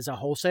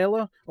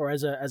wholesaler or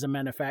as a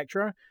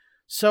manufacturer.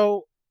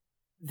 So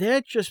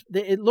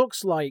it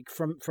looks like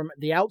from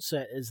the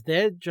outset is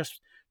they're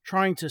just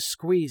trying to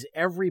squeeze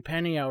every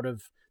penny out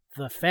of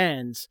the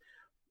fans.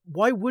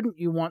 Why wouldn't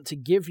you want to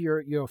give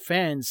your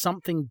fans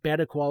something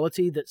better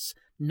quality that's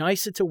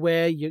nicer to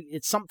wear?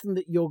 It's something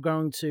that you're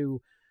going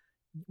to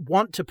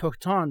want to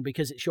put on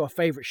because it's your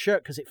favorite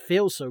shirt because it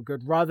feels so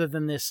good, rather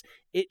than this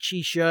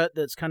itchy shirt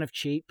that's kind of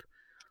cheap.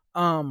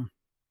 And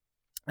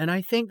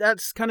I think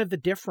that's kind of the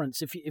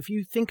difference. If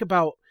you think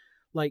about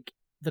like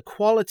the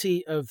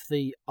quality of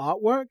the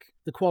artwork,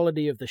 the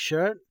quality of the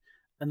shirt,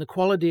 and the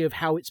quality of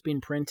how it's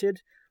been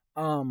printed,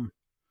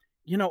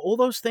 all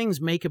those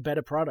things make a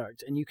better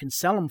product, and you can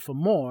sell them for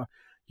more.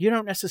 You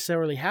don't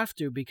necessarily have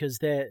to, because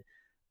they're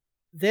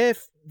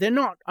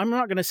not. I'm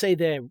not going to say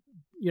they're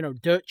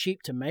dirt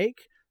cheap to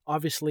make.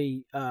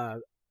 Obviously,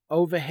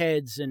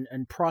 overheads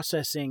and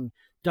processing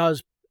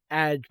does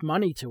add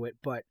money to it,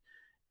 but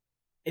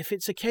if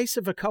it's a case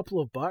of a couple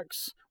of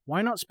bucks,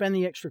 why not spend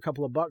the extra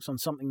couple of bucks on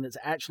something that's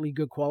actually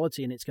good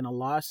quality and it's going to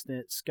last and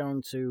it's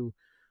going to,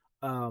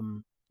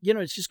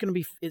 it's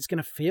going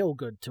to feel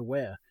good to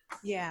wear.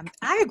 Yeah,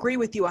 I agree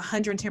with you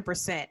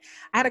 110%.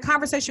 I had a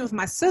conversation with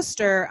my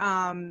sister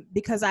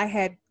because I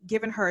had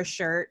given her a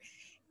shirt,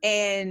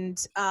 and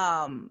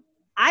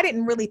I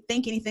didn't really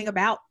think anything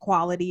about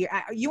quality.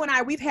 You and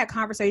I, we've had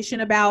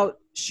conversation about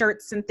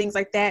shirts and things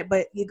like that,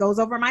 but it goes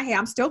over my head.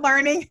 I'm still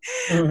learning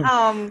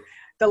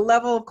the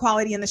level of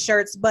quality in the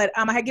shirts. But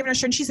I had given her a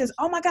shirt, and she says,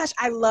 "Oh my gosh,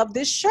 I love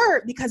this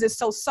shirt because it's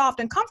so soft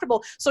and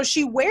comfortable." So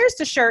she wears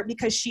the shirt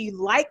because she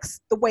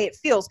likes the way it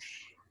feels.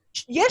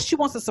 Yes, she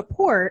wants to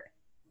support,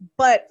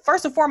 but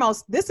first and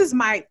foremost, this is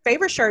my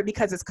favorite shirt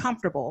because it's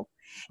comfortable.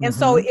 And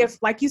so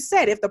if, like you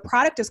said, if the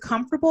product is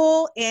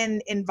comfortable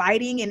and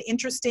inviting and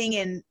interesting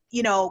and,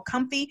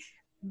 comfy,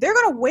 they're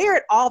going to wear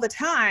it all the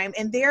time.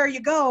 And there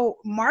you go.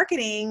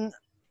 Marketing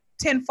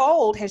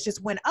tenfold has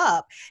just went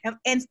up, and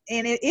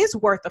it is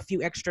worth a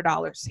few extra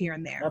dollars here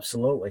and there.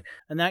 Absolutely.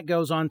 And that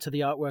goes on to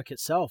the artwork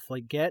itself.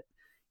 Like get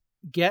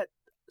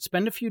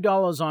spend a few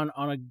dollars on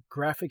a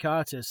graphic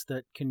artist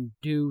that can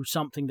do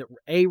something that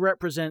A,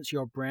 represents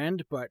your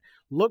brand, but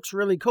looks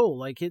really cool.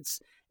 Like it's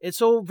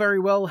all very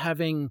well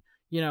having,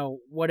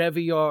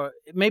 whatever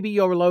maybe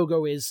your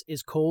logo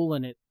is cool,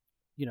 and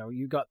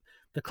you got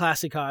the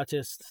classic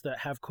artists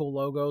that have cool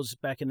logos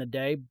back in the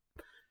day.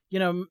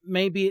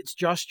 Maybe it's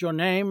just your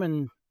name,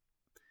 and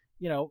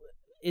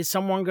is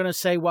someone going to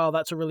say, wow,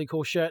 that's a really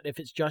cool shirt if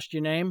it's just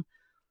your name?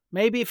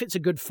 Maybe if it's a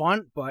good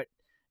font, but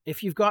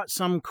if you've got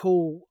some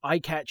cool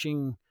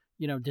eye-catching,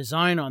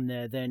 design on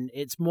there, then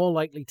it's more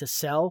likely to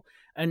sell.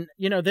 And,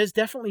 there's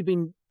definitely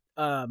been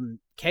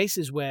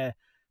cases where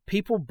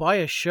people buy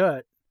a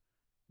shirt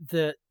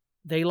that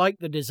they like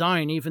the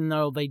design, even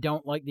though they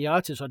don't like the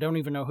artist or don't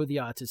even know who the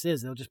artist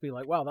is. They'll just be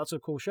like, wow, that's a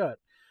cool shirt.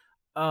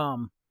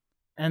 And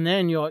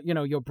then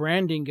your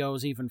branding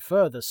goes even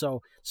further.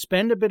 So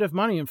spend a bit of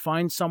money and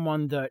find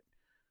someone that,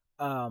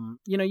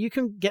 you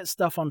can get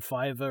stuff on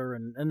Fiverr,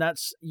 and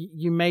that's,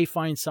 you may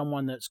find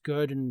someone that's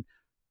good, and,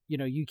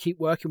 you keep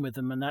working with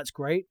them, and that's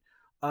great.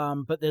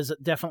 But there's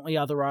definitely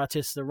other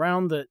artists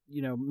around that,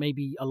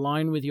 maybe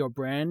align with your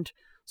brand.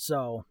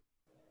 So,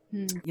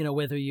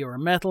 whether you're a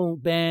metal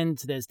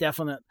band, there's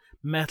definite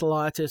metal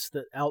artists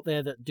that out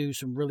there that do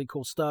some really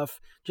cool stuff.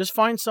 Just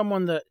find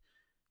someone that,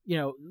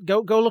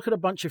 go look at a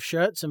bunch of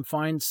shirts and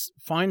find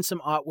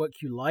some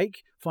artwork you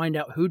like, find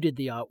out who did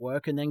the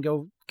artwork, and then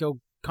go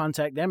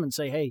contact them and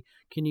say, hey,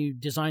 can you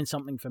design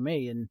something for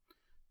me? And,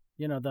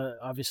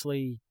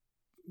 obviously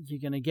you're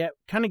going to get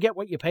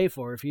what you pay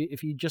for.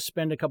 If you just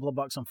spend a couple of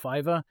bucks on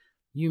Fiverr,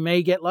 you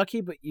may get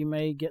lucky, but you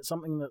may get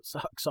something that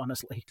sucks,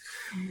 honestly.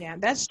 Yeah,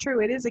 that's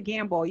true. It is a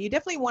gamble. You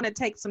definitely want to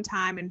take some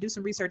time and do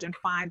some research and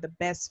find the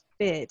best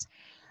fit.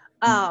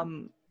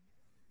 And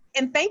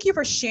thank you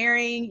for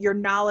sharing your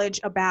knowledge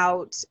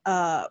about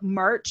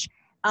merch.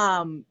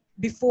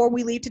 Before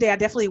we leave today, I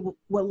definitely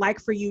would like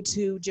for you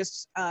to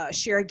just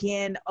share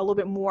again a little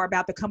bit more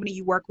about the company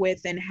you work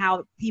with and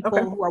how people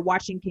who are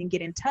watching can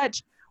get in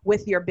touch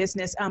with your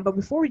business. But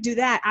before we do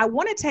that, I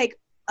want to take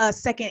a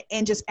second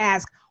and just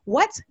ask,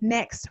 what's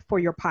next for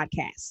your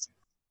podcast?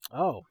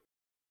 Oh,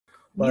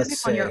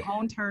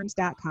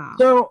 musiconyourOwnterms.com.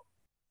 So,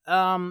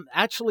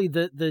 actually,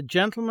 the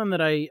gentleman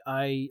that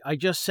I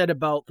just said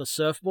about the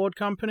surfboard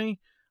company,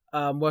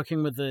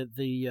 working with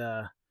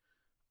the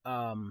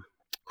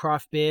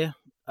craft beer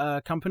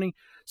company.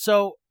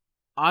 So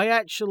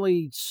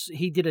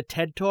he did a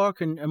TED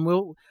talk, and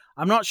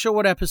I'm not sure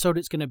what episode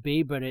it's going to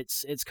be, but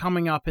it's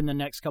coming up in the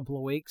next couple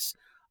of weeks.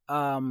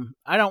 I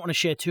don't want to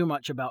share too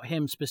much about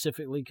him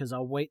specifically because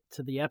I'll wait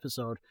to the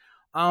episode.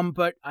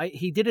 But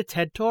he did a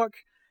TED talk,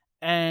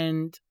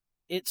 and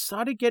it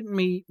started getting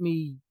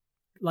me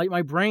like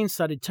my brain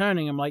started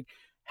turning. I'm like,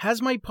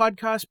 has my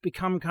podcast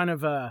become kind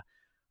of a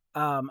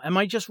am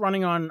I just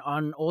running on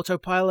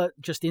autopilot,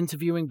 just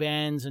interviewing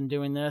bands and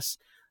doing this?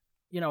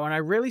 And I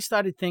really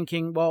started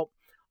thinking, well,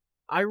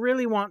 I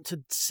really want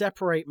to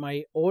separate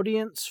my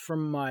audience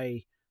from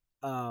my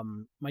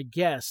my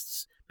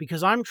guests,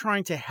 because I'm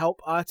trying to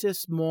help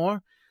artists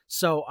more.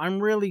 So I'm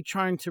really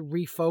trying to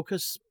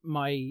refocus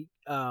my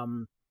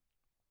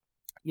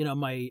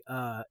my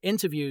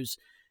interviews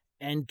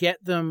and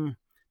get them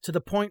to the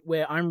point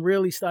where I'm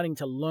really starting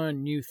to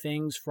learn new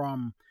things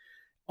from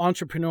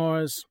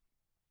entrepreneurs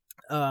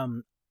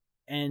and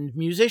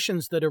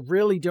musicians that are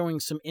really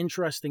doing some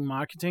interesting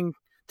marketing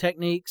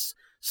techniques,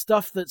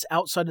 stuff that's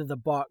outside of the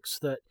box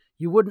that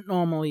you wouldn't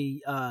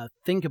normally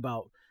think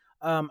about.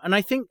 And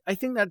I think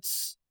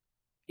that's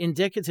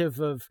indicative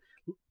of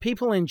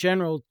people in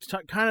general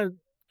kind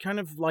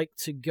of like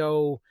to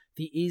go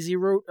the easy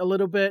route a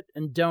little bit,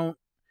 and don't,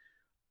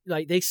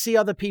 like, they see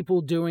other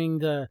people doing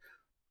the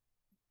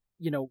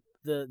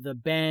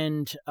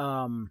band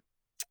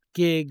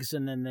gigs,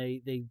 and then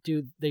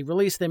they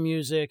release their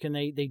music and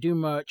they do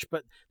merch,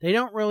 but they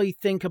don't really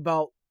think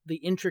about the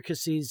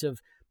intricacies of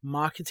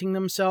marketing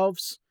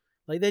themselves.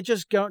 Like, they're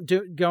just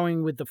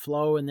going with the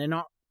flow, and they're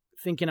not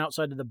thinking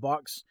outside of the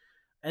box.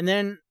 And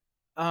then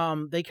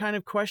they kind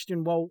of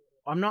question, well,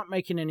 I'm not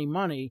making any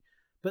money,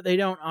 but they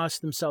don't ask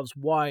themselves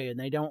why, and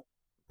they don't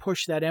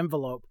push that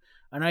envelope.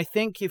 And I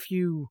think if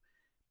you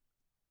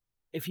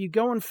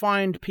go and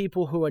find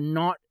people who are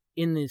not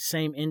in the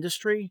same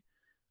industry,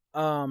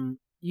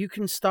 you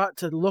can start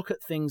to look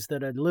at things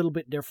that are a little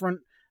bit different,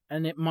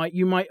 and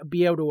you might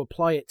be able to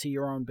apply it to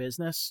your own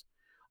business.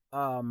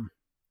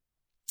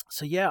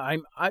 So yeah,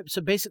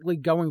 so basically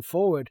going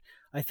forward,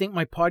 I think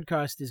my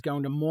podcast is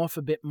going to morph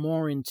a bit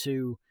more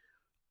into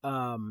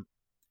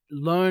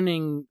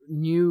learning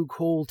new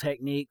cool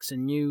techniques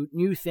and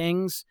new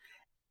things,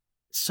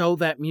 so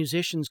that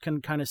musicians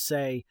can kind of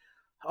say,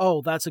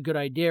 oh, that's a good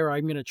idea,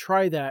 I'm going to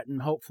try that,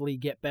 and hopefully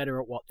get better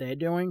at what they're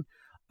doing.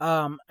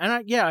 And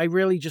I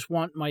really just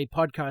want my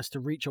podcast to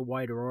reach a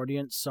wider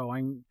audience. So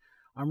I'm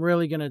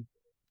really going to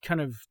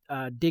kind of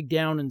dig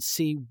down and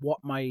see what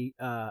my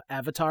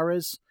avatar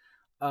is.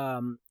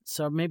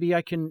 So maybe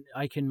I can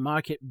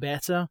market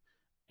better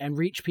and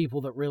reach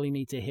people that really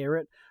need to hear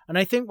it. And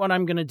I think what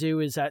I'm going to do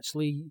is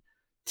actually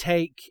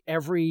take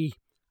every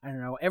I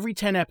don't know, every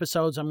 10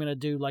 episodes, I'm going to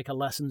do like a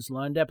lessons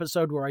learned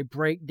episode where I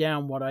break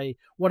down what I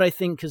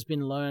think has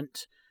been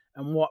learnt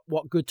and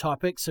what good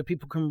topics, so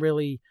people can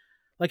really,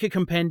 like a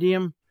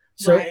compendium.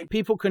 So Right.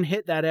 people can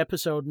hit that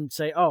episode and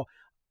say, oh,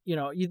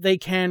 they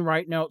can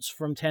write notes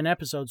from 10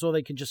 episodes, or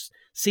they can just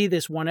see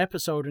this one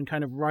episode and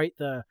kind of write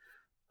a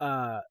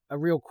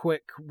real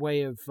quick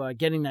way of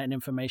getting that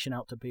information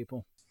out to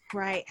people.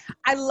 Right.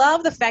 I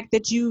love the fact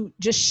that you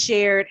just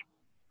shared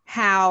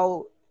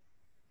how,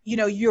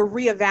 you're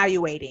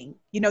reevaluating.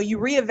 You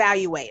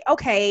reevaluate.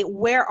 Okay,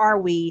 where are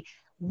we?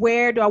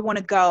 Where do I want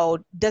to go?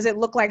 Does it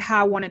look like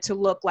how I want it to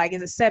look like?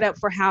 Is it set up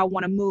for how I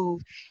want to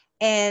move?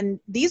 And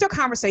these are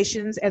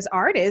conversations as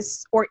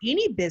artists or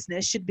any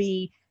business should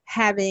be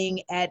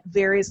having at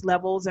various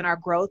levels in our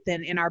growth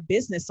and in our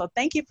business. So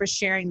thank you for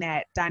sharing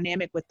that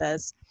dynamic with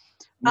us.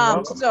 You're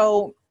welcome.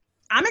 So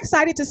I'm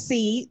excited to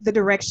see the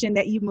direction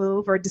that you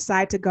move or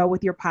decide to go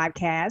with your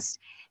podcast.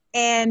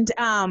 And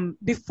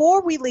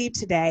before we leave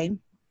today,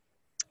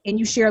 and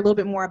you share a little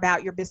bit more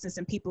about your business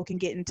and people can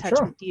get in touch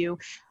Sure. with you,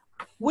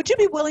 would you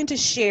be willing to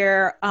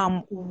share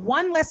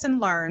one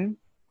lesson learned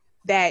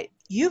that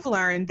you've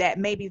learned that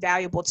may be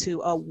valuable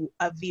to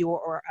a viewer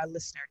or a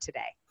listener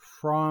today?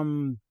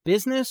 From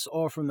business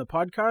or from the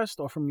podcast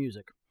or from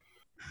music?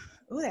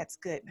 Oh, that's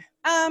good.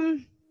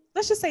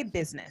 Let's just say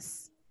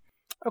business.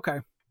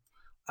 Okay.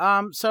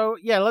 So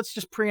yeah, let's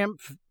just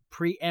preempt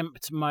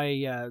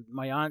my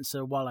my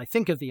answer while I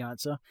think of the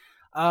answer.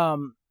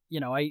 I'm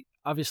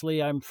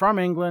from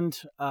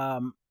England.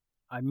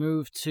 I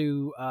moved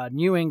to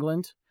New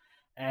England,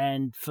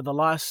 and for the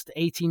last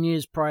 18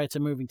 years prior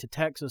to moving to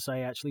Texas, I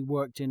actually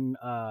worked in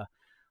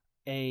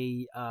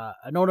an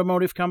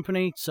automotive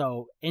company,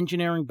 so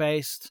engineering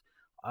based.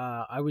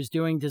 I was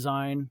doing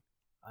design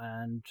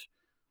and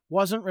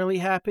wasn't really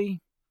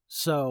happy.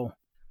 So,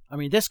 I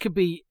mean, this could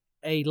be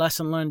a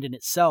lesson learned in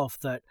itself,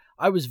 that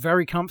I was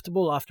very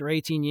comfortable after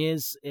 18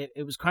 years.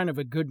 It was kind of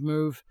a good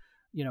move.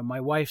 My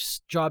wife's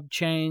job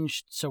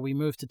changed, so we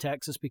moved to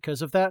Texas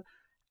because of that.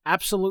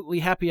 Absolutely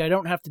happy I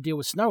don't have to deal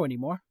with snow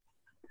anymore.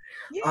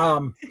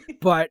 Yeah.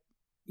 But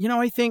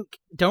I think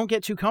don't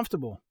get too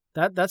comfortable.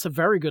 That's a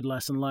very good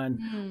lesson learned.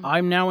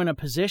 I'm now in a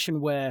position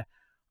where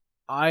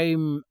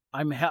I'm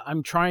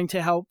trying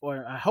to help,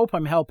 or I hope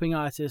I'm helping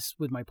artists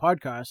with my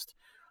podcast.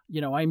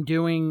 I'm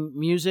doing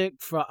music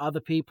for other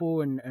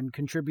people and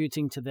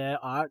contributing to their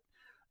art.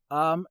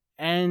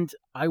 And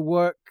I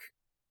work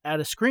at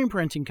a screen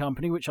printing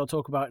company, which I'll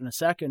talk about in a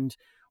second,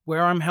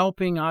 where I'm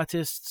helping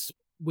artists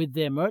with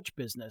their merch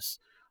business.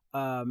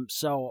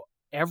 So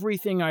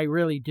everything I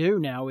really do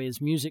now is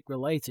music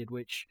related,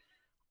 which,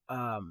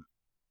 and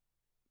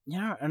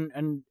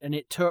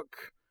it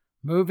took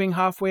moving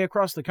halfway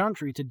across the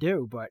country to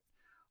do, but,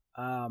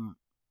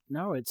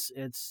 no,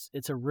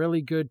 it's a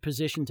really good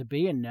position to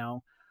be in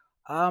now.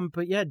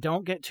 But yeah,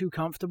 don't get too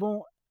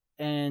comfortable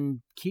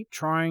and keep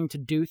trying to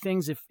do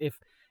things.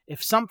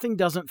 If something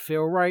doesn't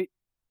feel right,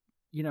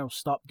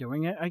 stop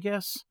doing it, I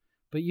guess.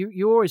 But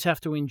you always have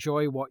to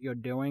enjoy what you're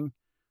doing.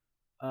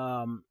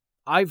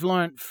 I've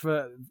learned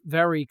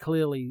very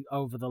clearly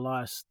over the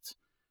last,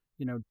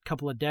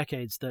 couple of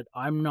decades that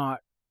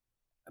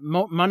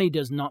money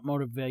does not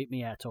motivate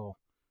me at all.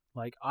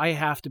 Like, I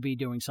have to be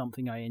doing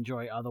something I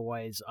enjoy.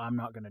 Otherwise, I'm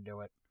not going to do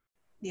it.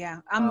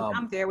 Yeah,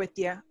 I'm there with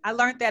you. I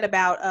learned that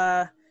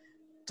about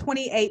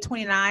 28,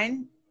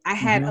 29. I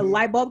had a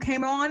light bulb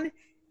came on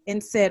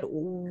and said,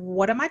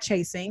 what am I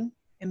chasing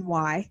and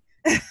why?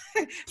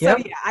 So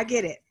yeah, I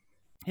get it.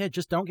 Yeah,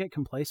 just don't get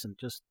complacent.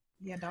 Just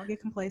don't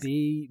get complacent.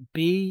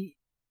 Be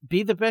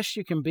the best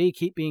you can be.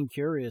 Keep being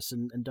curious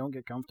and don't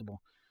get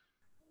comfortable.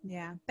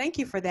 Yeah, thank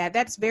you for that.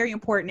 That's very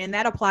important. And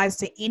that applies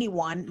to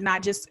anyone,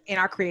 not just in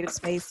our creative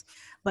space,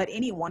 but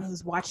anyone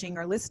who's watching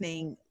or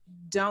listening.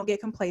 Don't get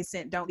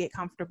complacent, don't get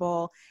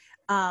comfortable,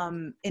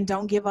 and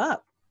don't give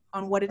up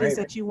on what it is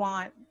that you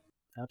want.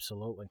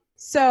 Absolutely.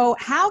 So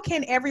how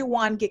can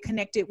everyone get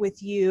connected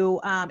with you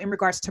in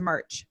regards to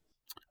merch?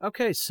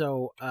 Okay,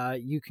 so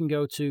you can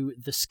go to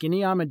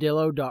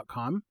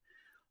theskinnyarmadillo.com.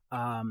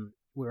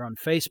 We're on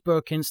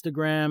Facebook,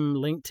 Instagram,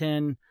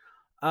 LinkedIn.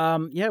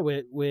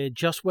 We're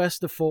just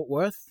west of Fort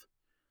Worth.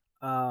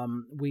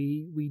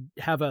 We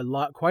have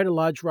quite a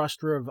large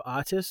roster of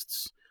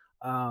artists.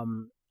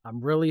 I'm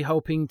really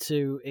hoping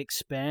to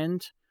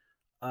expand.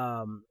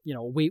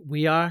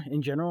 We are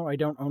in general. I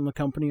don't own the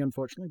company,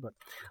 unfortunately, but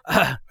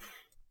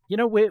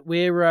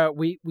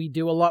we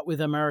do a lot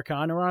with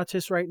Americana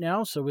artists right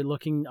now. So we're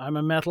looking. I'm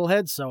a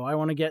metalhead, so I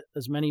want to get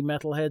as many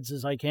metalheads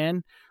as I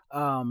can.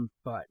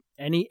 But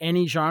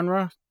any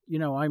genre,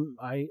 I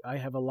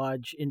have a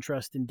large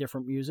interest in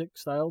different music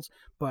styles,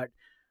 but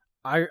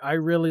I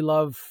really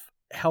love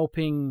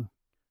helping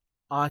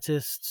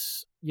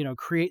artists,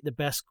 create the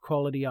best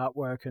quality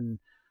artwork and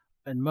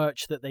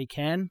merch that they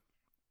can.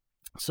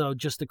 So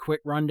just a quick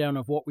rundown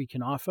of what we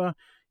can offer.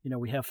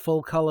 We have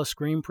full color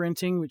screen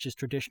printing, which is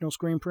traditional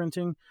screen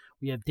printing.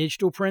 We have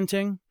digital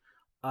printing,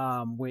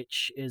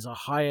 which is a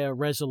higher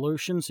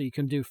resolution, so you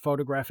can do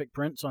photographic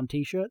prints on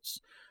t-shirts.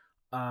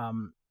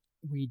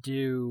 We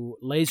do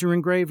laser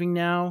engraving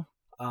now.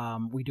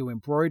 We do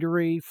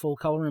embroidery, full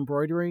color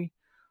embroidery,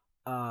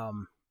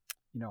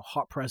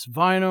 hot press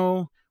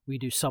vinyl. We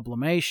do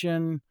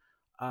sublimation,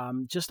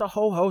 just a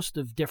whole host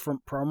of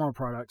different promo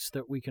products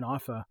that we can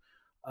offer.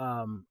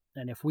 And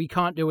if we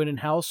can't do it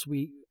in-house,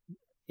 we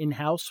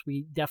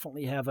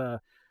definitely have an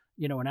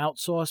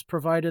outsourced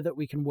provider that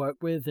we can work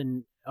with.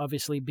 And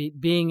obviously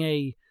being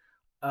a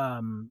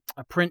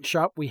print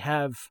shop, we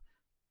have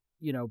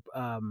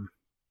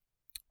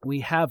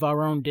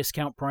our own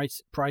discount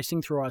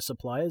pricing through our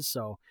suppliers.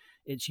 So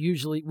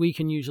we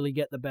can usually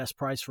get the best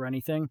price for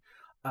anything.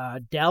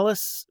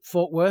 Dallas,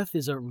 Fort Worth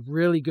is a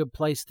really good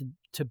place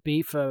to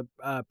be for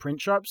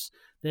print shops.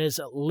 There's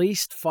at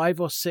least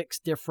 5 or 6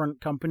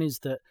 different companies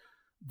that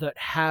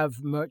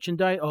have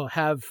merchandise or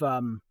have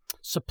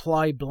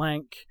supply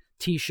blank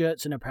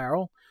T-shirts and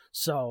apparel.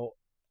 So,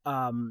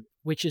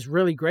 which is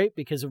really great,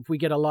 because if we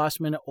get a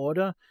last minute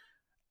order,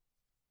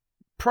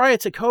 prior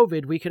to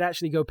COVID, we could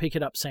actually go pick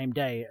it up same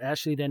day.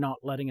 Actually, they're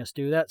not letting us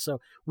do that. So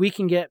we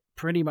can get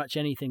pretty much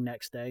anything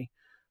next day,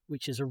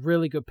 which is a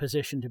really good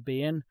position to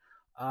be in.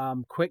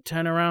 Quick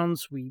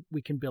turnarounds. We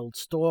can build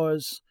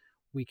stores.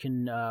 We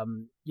can,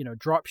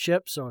 drop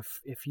ship. So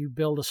if you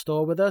build a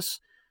store with us,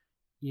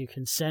 you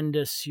can send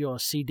us your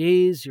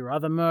CDs, your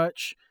other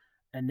merch,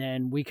 and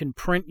then we can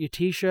print your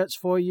T-shirts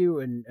for you,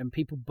 and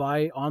people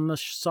buy on the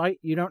site.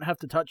 You don't have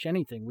to touch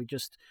anything.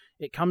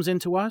 It comes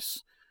into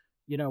us.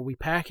 We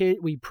pack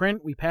it, we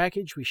print, we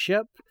package, we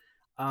ship,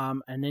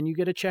 and then you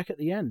get a check at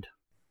the end.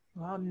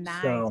 Well,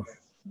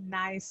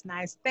 nice.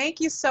 Thank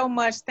you so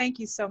much. Thank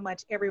you so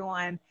much,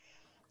 everyone.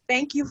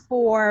 Thank you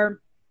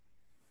for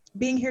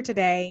being here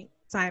today,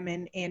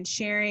 Simon, and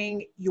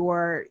sharing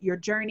your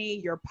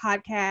journey, your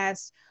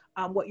podcast,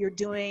 what you're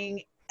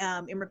doing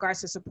in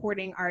regards to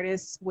supporting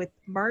artists with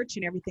merch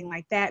and everything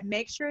like that.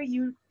 Make sure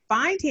you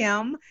find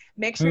him.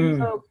 Make sure you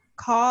go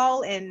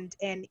call and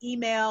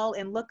email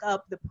and look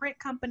up the print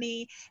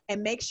company,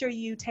 and make sure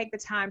you take the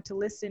time to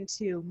listen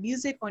to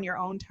Music on Your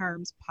Own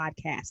Terms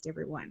podcast,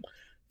 everyone.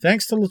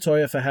 Thanks to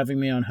Latoya for having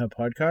me on her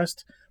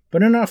podcast.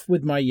 But enough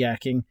with my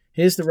yakking.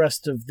 Here's the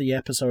rest of the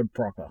episode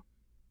proper.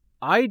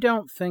 I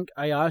don't think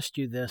I asked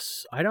you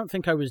this. I don't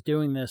think I was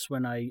doing this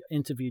when I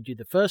interviewed you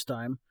the first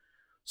time.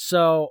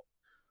 So,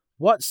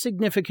 what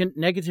significant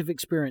negative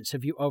experience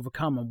have you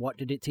overcome, and what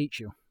did it teach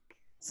you?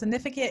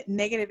 Significant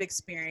negative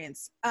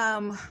experience.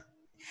 I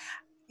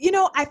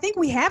think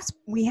we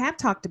have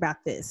talked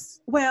about this.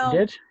 Well, you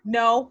did?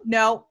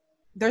 No.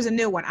 There's a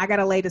new one. I got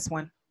to lay this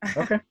one.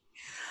 Okay.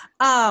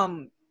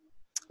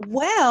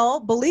 Well,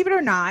 believe it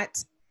or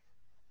not,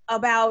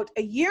 about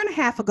a year and a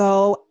half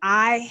ago,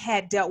 I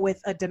had dealt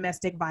with a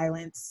domestic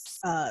violence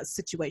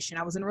situation.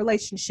 I was in a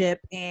relationship,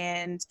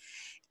 and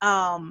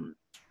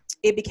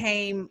it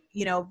became,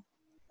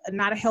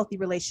 not a healthy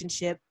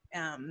relationship.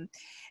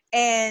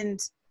 And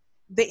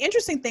the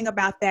interesting thing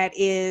about that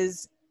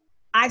is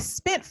I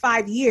spent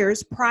 5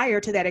 years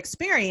prior to that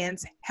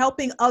experience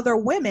helping other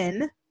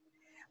women,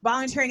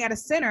 volunteering at a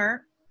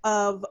center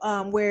of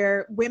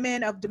where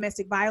women of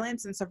domestic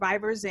violence and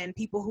survivors and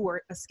people who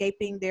are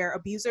escaping their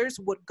abusers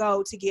would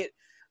go to get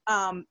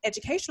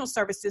educational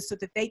services so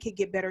that they could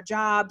get better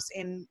jobs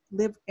and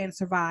live and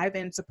survive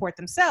and support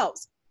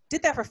themselves.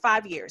 Did that for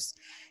 5 years.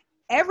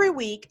 Every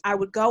week I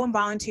would go and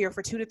volunteer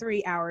for 2 to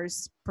 3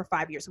 hours for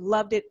 5 years.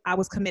 Loved it. I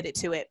was committed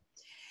to it.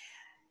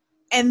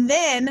 And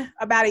then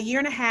about a year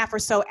and a half or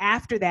so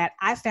after that,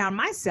 I found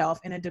myself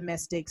in a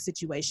domestic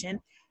situation,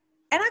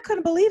 and I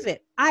couldn't believe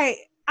it. I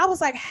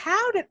was like,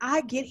 how did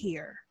I get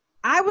here?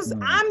 I'm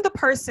the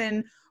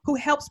person who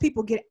helps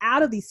people get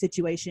out of these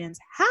situations.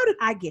 How did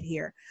I get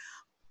here?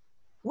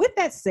 With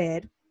that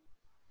said,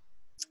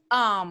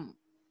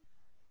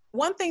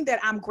 one thing that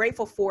I'm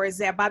grateful for is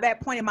that by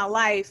that point in my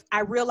life, I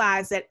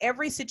realized that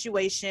every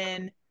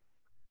situation,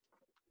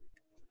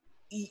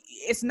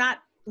 it's not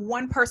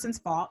one person's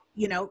fault,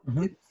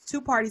 it's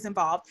 2 parties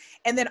involved.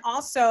 And then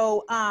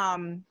also,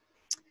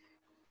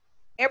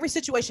 every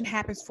situation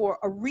happens for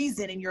a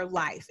reason in your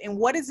life. And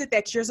what is it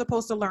that you're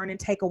supposed to learn and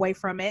take away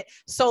from it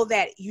so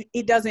that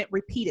it doesn't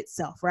repeat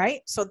itself,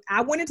 right? So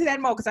I went into that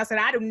mode because I said,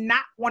 I do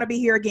not want to be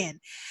here again.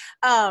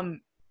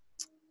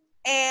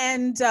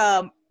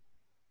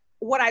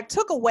 What I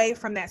took away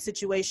from that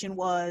situation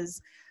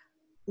was,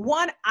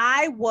 one,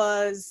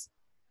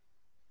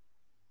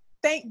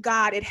 thank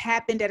God it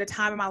happened at a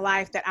time in my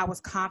life that I was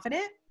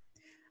confident.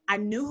 I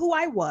knew who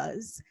I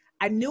was.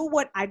 I knew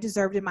what I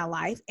deserved in my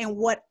life and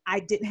what I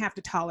didn't have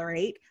to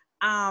tolerate.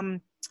 I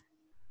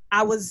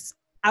was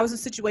in a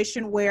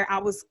situation where I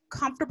was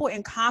comfortable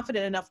and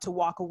confident enough to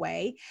walk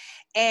away.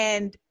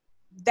 And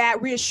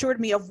that reassured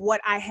me of what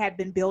I had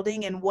been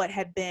building and what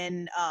had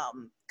been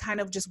kind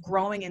of just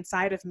growing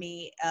inside of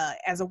me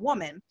as a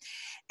woman.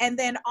 And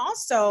then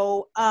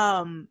also,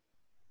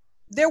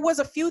 there was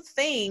a few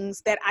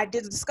things that I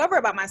did discover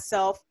about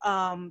myself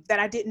that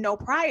I didn't know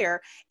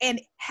prior.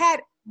 And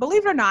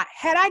believe it or not,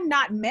 had I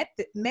not met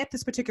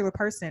this particular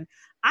person,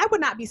 I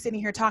would not be sitting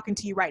here talking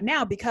to you right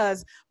now,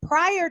 because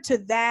prior to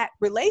that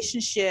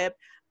relationship,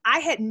 I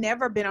had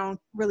never been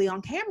really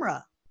on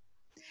camera.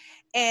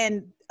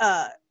 And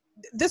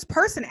this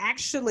person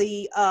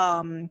actually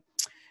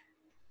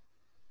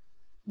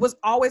was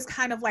always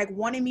kind of like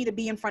wanting me to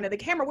be in front of the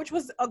camera, which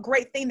was a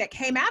great thing that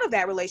came out of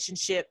that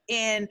relationship.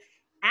 And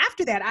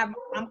after that,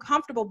 I'm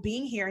comfortable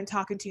being here and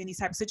talking to you in these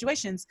type of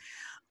situations.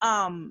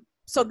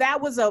 So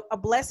that was a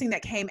blessing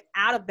that came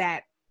out of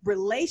that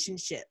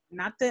relationship,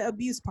 not the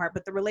abuse part,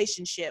 but the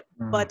relationship.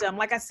 But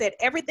like I said,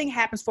 everything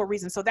happens for a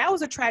reason. So that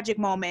was a tragic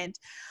moment.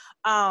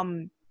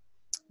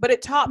 But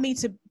it taught me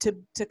to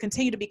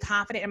continue to be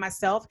confident in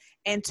myself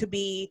and to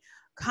be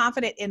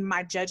confident in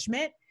my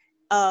judgment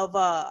of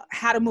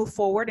how to move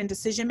forward in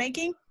decision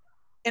making,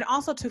 and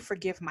also to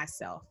forgive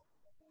myself.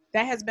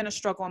 That has been a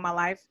struggle in my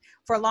life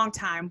for a long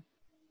time.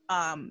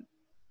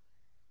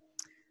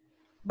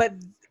 But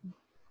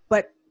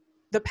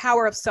the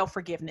power of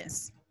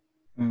self-forgiveness.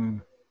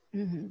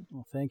 Mm-hmm.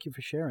 Well, thank you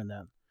for sharing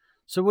that.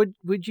 So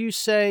would you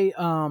say,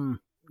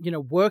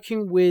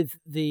 working with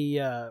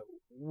the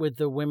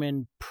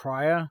women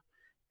prior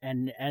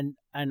and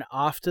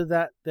after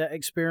that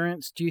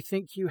experience, do you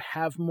think you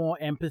have more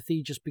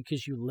empathy just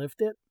because you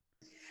lived it?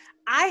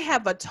 I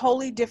have a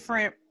totally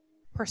different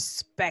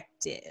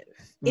perspective.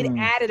 It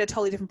added a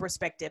totally different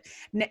perspective.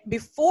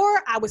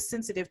 Before I was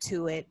sensitive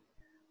to it,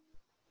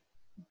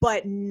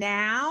 but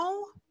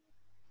now,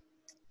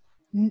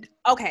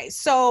 okay,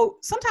 so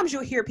sometimes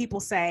you'll hear people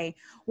say,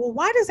 well,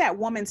 why does that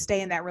woman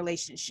stay in that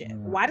relationship?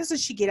 Why doesn't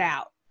she get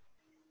out?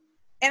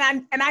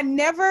 And I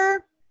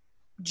never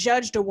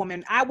judged a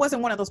woman. I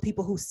wasn't one of those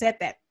people who said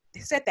that,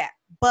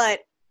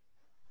 but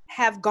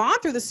have gone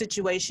through the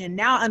situation,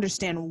 now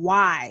understand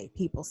why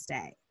people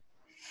stay.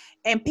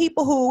 And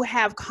people who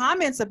have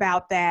comments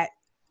about that,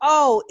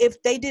 oh,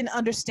 if they didn't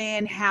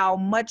understand how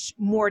much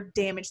more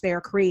damage they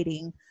are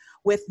creating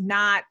with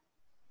not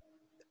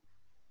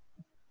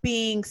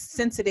being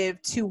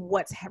sensitive to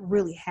what's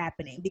really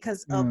happening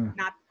because of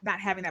not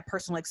having that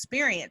personal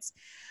experience.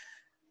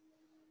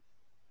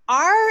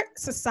 Our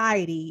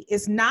society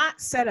is not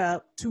set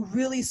up to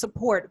really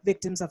support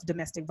victims of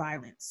domestic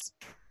violence.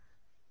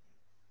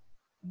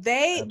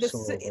 They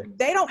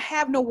don't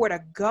have nowhere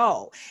to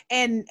go.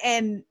 And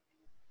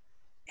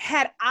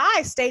had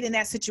I stayed in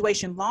that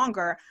situation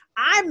longer,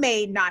 I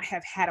may not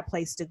have had a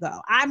place to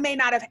go. I may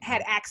not have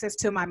had access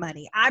to my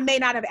money. I may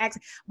not have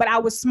access, but I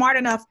was smart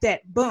enough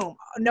that boom,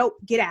 nope,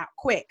 get out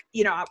quick.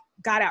 I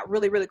got out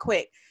really, really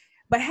quick.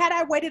 But had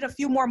I waited a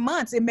few more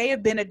months, it may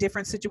have been a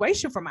different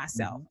situation for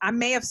myself. I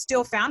may have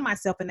still found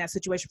myself in that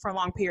situation for a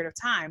long period of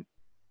time.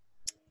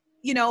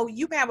 You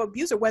have an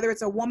abuser, whether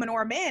it's a woman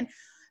or a man,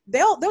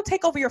 they'll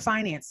take over your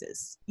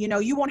finances.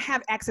 You won't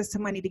have access to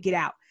money to get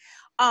out.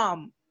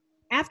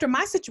 After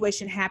my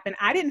situation happened,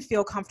 I didn't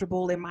feel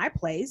comfortable in my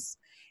place.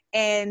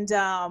 And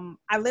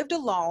I lived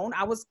alone.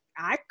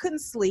 I couldn't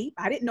sleep.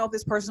 I didn't know if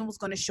this person was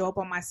going to show up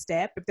on my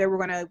step, if they were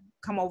going to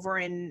come over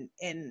and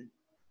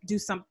do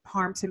some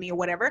harm to me or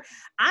whatever.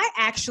 I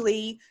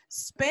actually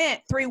spent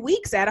 3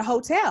 weeks at a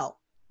hotel.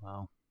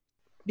 Wow.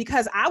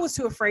 Because I was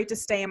too afraid to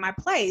stay in my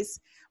place.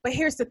 But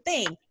here's the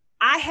thing.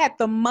 I had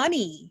the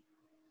money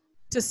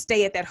to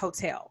stay at that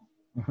hotel.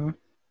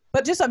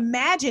 But just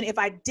imagine if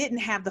I didn't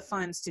have the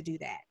funds to do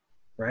that.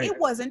 Right. It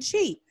wasn't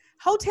cheap.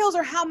 Hotels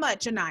are how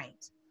much a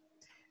night?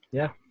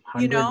 Yeah,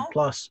 100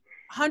 plus.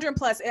 100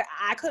 plus.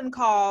 I couldn't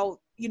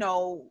call,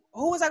 who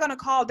was I going to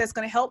call that's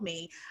going to help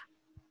me?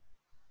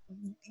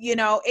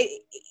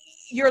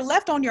 You're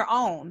left on your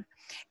own.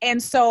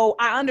 And so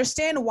I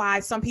understand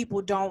why some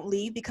people don't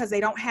leave, because they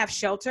don't have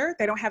shelter.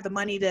 They don't have the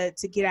money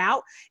to get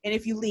out. And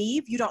if you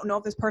leave, you don't know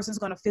if this person's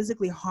going to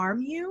physically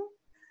harm you.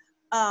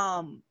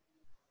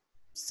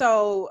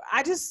 So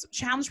I just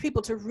challenge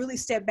people to really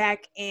step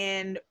back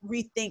and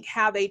rethink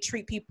how they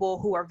treat people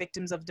who are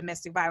victims of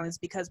domestic violence,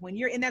 because when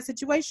you're in that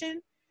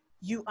situation,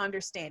 you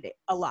understand it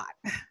a lot.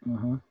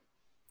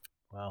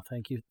 Wow.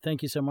 Thank you.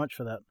 Thank you so much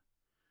for that.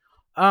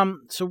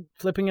 So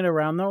flipping it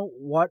around though,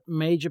 what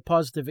major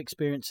positive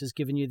experience has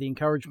given you the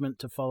encouragement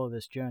to follow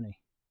this journey?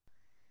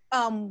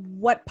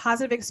 What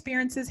positive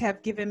experiences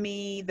have given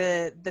me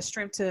the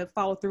strength to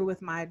follow through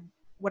with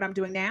what I'm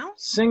doing now?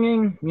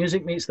 Singing,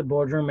 Music Meets the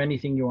Boardroom,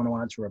 anything you want to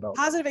answer about.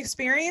 Positive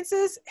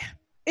experiences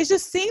is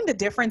just seeing the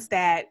difference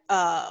that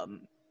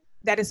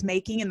is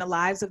making in the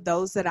lives of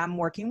those that I'm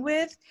working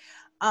with.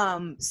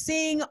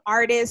 Seeing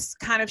artists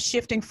kind of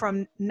shifting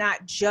from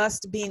not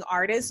just being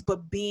artists,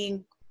 but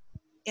being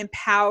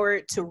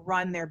empowered to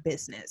run their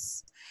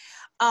business.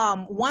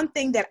 One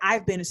thing that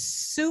I've been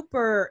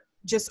super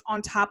just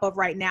on top of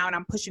right now, and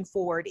I'm pushing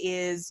forward,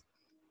 is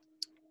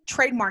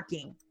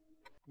trademarking.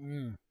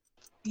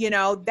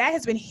 That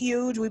has been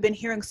huge. We've been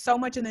hearing so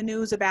much in the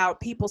news about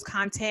people's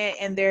content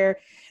and their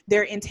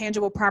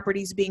intangible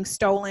properties being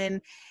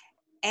stolen.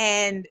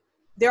 And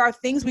there are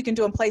things we can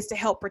do in place to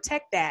help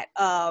protect that.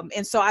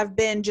 And so I've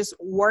been just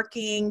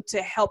working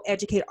to help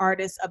educate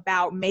artists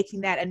about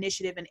making that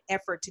initiative and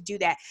effort to do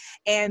that.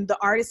 And the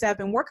artists I've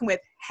been working with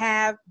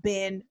have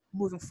been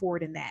moving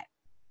forward in that.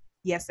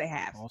 Yes, they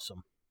have.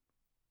 Awesome.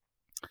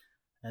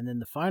 And then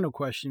the final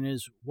question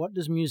is, what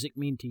does music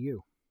mean to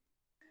you?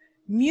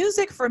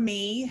 Music for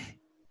me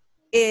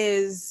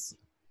is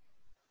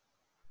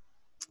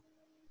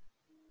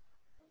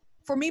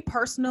For me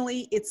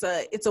personally, it's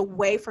a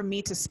way for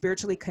me to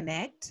spiritually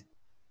connect.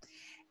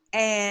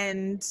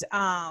 And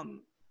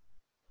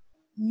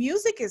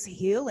music is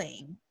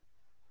healing.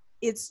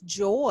 It's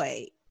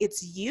joy.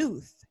 It's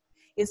youth.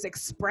 It's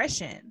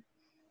expression.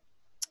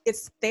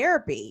 It's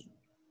therapy.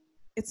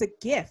 It's a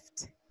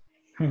gift,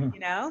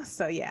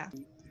 So, yeah.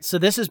 So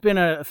this has been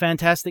a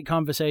fantastic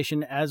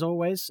conversation, as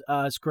always.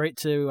 It's great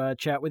to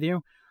chat with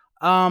you.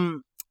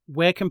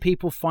 Where can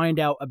people find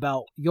out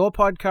about your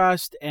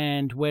podcast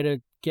and where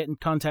to get in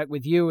contact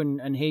with you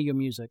and hear your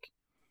music?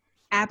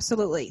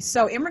 Absolutely.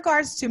 So in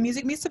regards to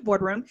Music Meets the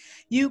Boardroom,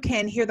 you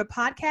can hear the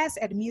podcast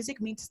at Music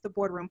Meets the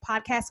Boardroom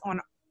podcast on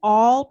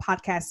all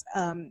podcast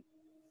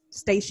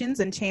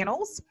stations and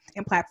channels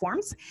and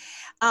platforms.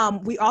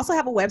 We also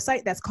have a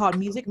website that's called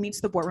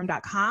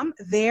musicmeetstheboardroom.com.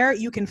 There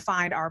you can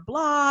find our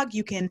blog.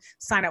 You can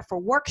sign up for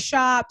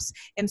workshops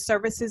and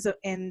services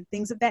and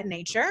things of that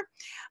nature.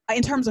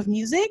 In terms of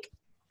music,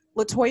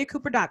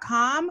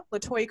 LatoyaCooper.com,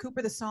 Latoya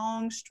Cooper, the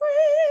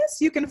songstress.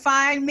 You can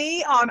find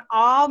me on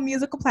all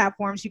musical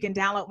platforms. You can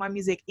download my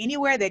music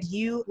anywhere that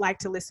you like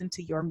to listen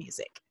to your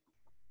music.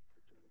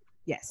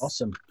 Yes.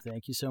 Awesome.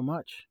 Thank you so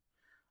much.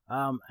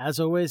 As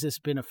always, it's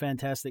been a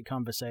fantastic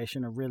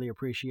conversation. I really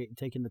appreciate you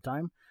taking the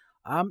time.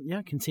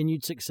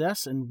 Continued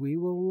success, and we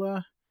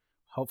will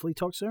hopefully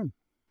talk soon.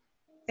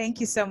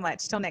 Thank you so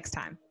much. Till next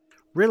time.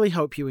 Really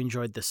hope you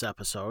enjoyed this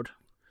episode.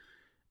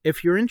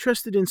 If you're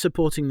interested in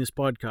supporting this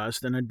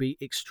podcast, then I'd be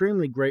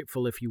extremely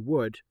grateful if you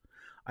would.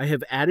 I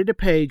have added a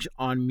page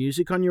on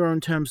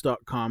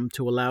musiconyourownterms.com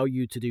to allow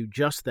you to do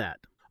just that.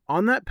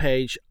 On that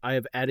page, I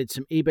have added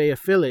some eBay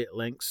affiliate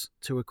links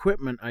to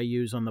equipment I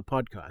use on the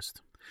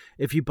podcast.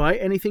 If you buy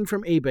anything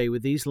from eBay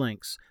with these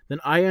links, then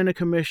I earn a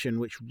commission,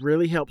 which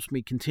really helps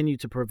me continue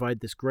to provide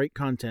this great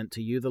content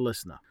to you, the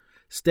listener.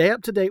 Stay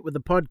up to date with the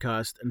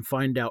podcast and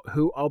find out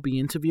who I'll be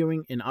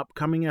interviewing in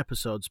upcoming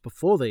episodes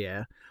before they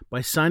air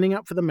by signing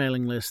up for the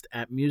mailing list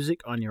at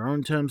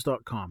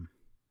musiconyourownterms.com.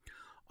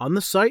 On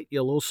the site,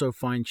 you'll also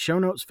find show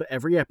notes for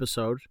every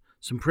episode,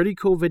 some pretty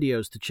cool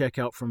videos to check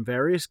out from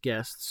various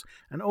guests,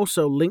 and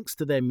also links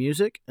to their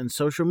music and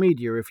social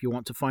media if you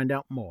want to find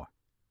out more.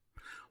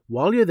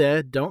 While you're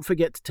there, don't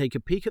forget to take a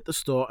peek at the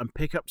store and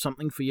pick up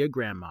something for your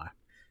grandma.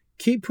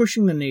 Keep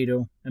pushing the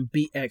needle and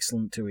be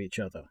excellent to each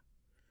other.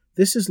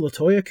 This is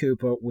Latoya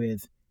Cooper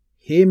with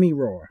Hear Me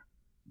Roar.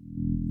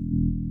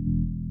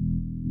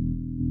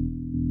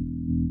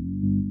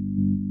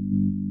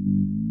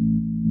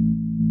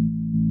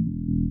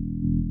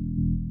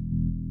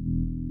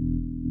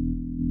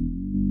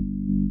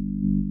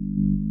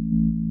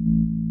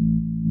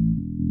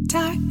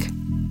 Dark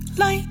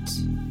light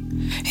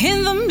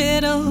in the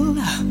middle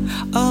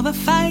of a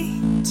fight.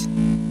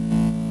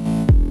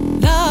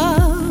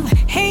 Love,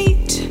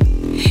 hate,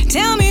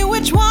 tell me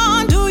which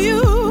one do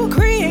you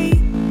create?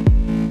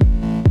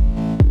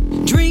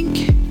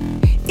 Drink,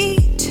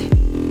 eat,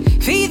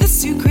 feed the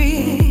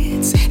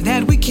secrets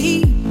that we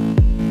keep.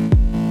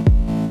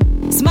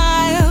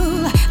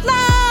 Smile,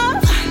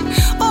 laugh,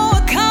 or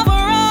a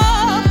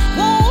cover-up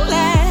won't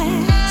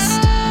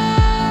last.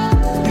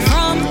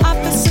 From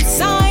opposite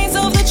sides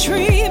of the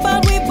tree,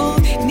 but we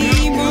both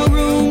need more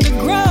room to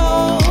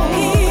grow.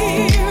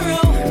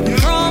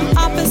 From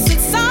opposite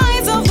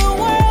sides of the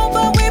world,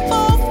 but we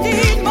both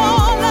need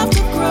more love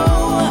to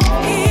grow.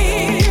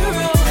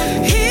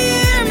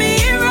 Hear me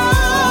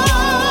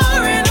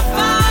roar in a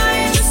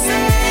fight to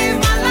save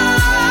my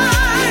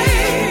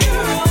life.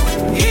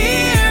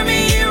 Hear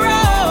me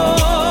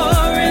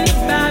roar in the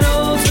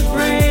battle to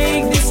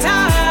break this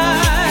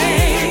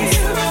tie.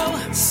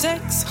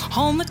 Sex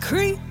on the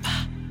creep.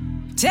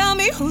 Tell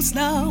me whose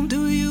love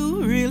do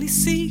you really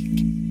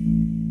seek?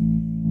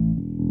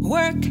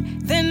 Work,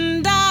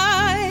 then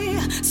die.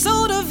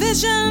 So the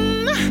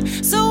vision,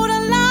 so the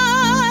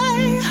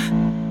lie.